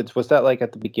Hobbits, was that like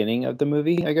at the beginning of the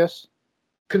movie, I guess?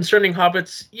 Concerning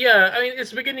Hobbits, yeah, I mean,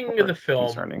 it's the beginning of the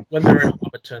film when they're in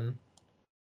Hobbiton.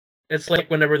 It's like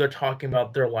whenever they're talking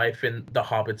about their life in the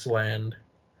Hobbits' land.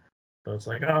 So it's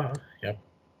like, yep,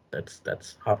 that's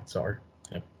Hobbits are.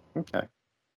 Yep. Okay.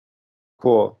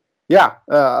 Cool. Yeah.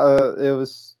 It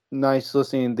was nice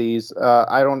listening to these.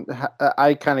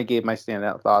 I kind of gave my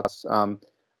standout thoughts.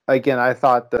 Again, I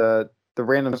thought the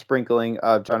random sprinkling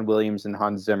of John Williams and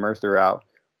Hans Zimmer throughout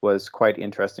was quite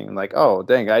interesting. Like, oh,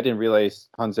 dang, I didn't realize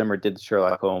Hans Zimmer did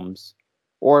Sherlock Holmes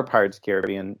or Pirates of the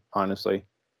Caribbean, honestly.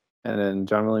 And then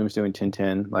John Williams doing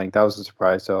Tintin, like that was a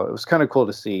surprise. So it was kind of cool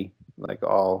to see like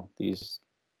all these.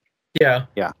 Yeah.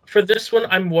 Yeah. For this one,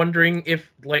 I'm wondering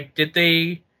if like did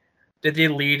they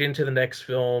lead into the next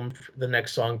film, the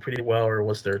next song pretty well, or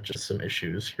was there just some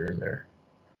issues here and there?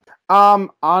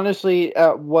 Honestly,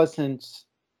 wasn't.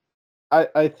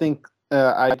 I think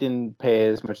I didn't pay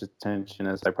as much attention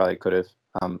as I probably could have.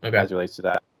 As it relates to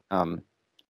that.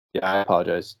 Yeah, I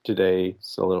apologize.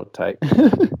 Today's a little tight.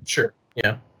 Sure.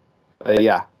 Yeah.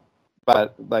 Yeah,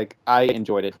 but like I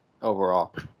enjoyed it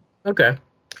overall. Okay.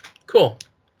 Cool.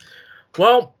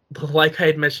 Well, like I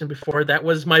had mentioned before, that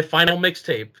was my final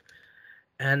mixtape.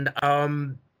 And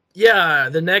yeah,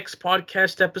 the next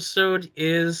podcast episode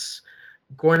is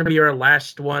going to be our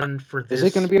last one for this. Is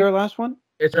it going to be our last one?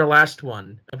 It's our last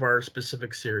one of our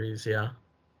specific series, yeah.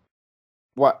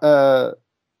 What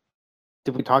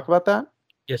did we talk about that?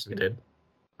 Yes, we did.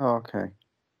 Oh, okay.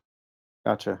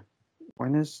 Gotcha.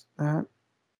 When is that?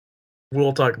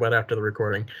 We'll talk about it after the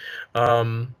recording.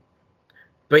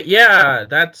 But yeah,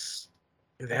 that's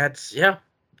yeah.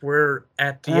 We're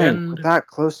at the end. We're that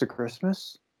close to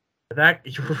Christmas? That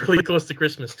you're really close to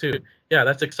Christmas too. Yeah,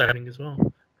 that's exciting as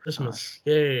well. Christmas,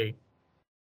 yay!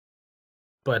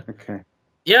 But okay.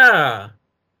 Yeah,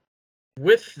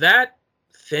 with that,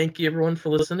 thank you everyone for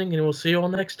listening, and we'll see you all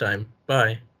next time.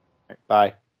 Bye.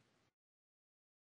 Bye.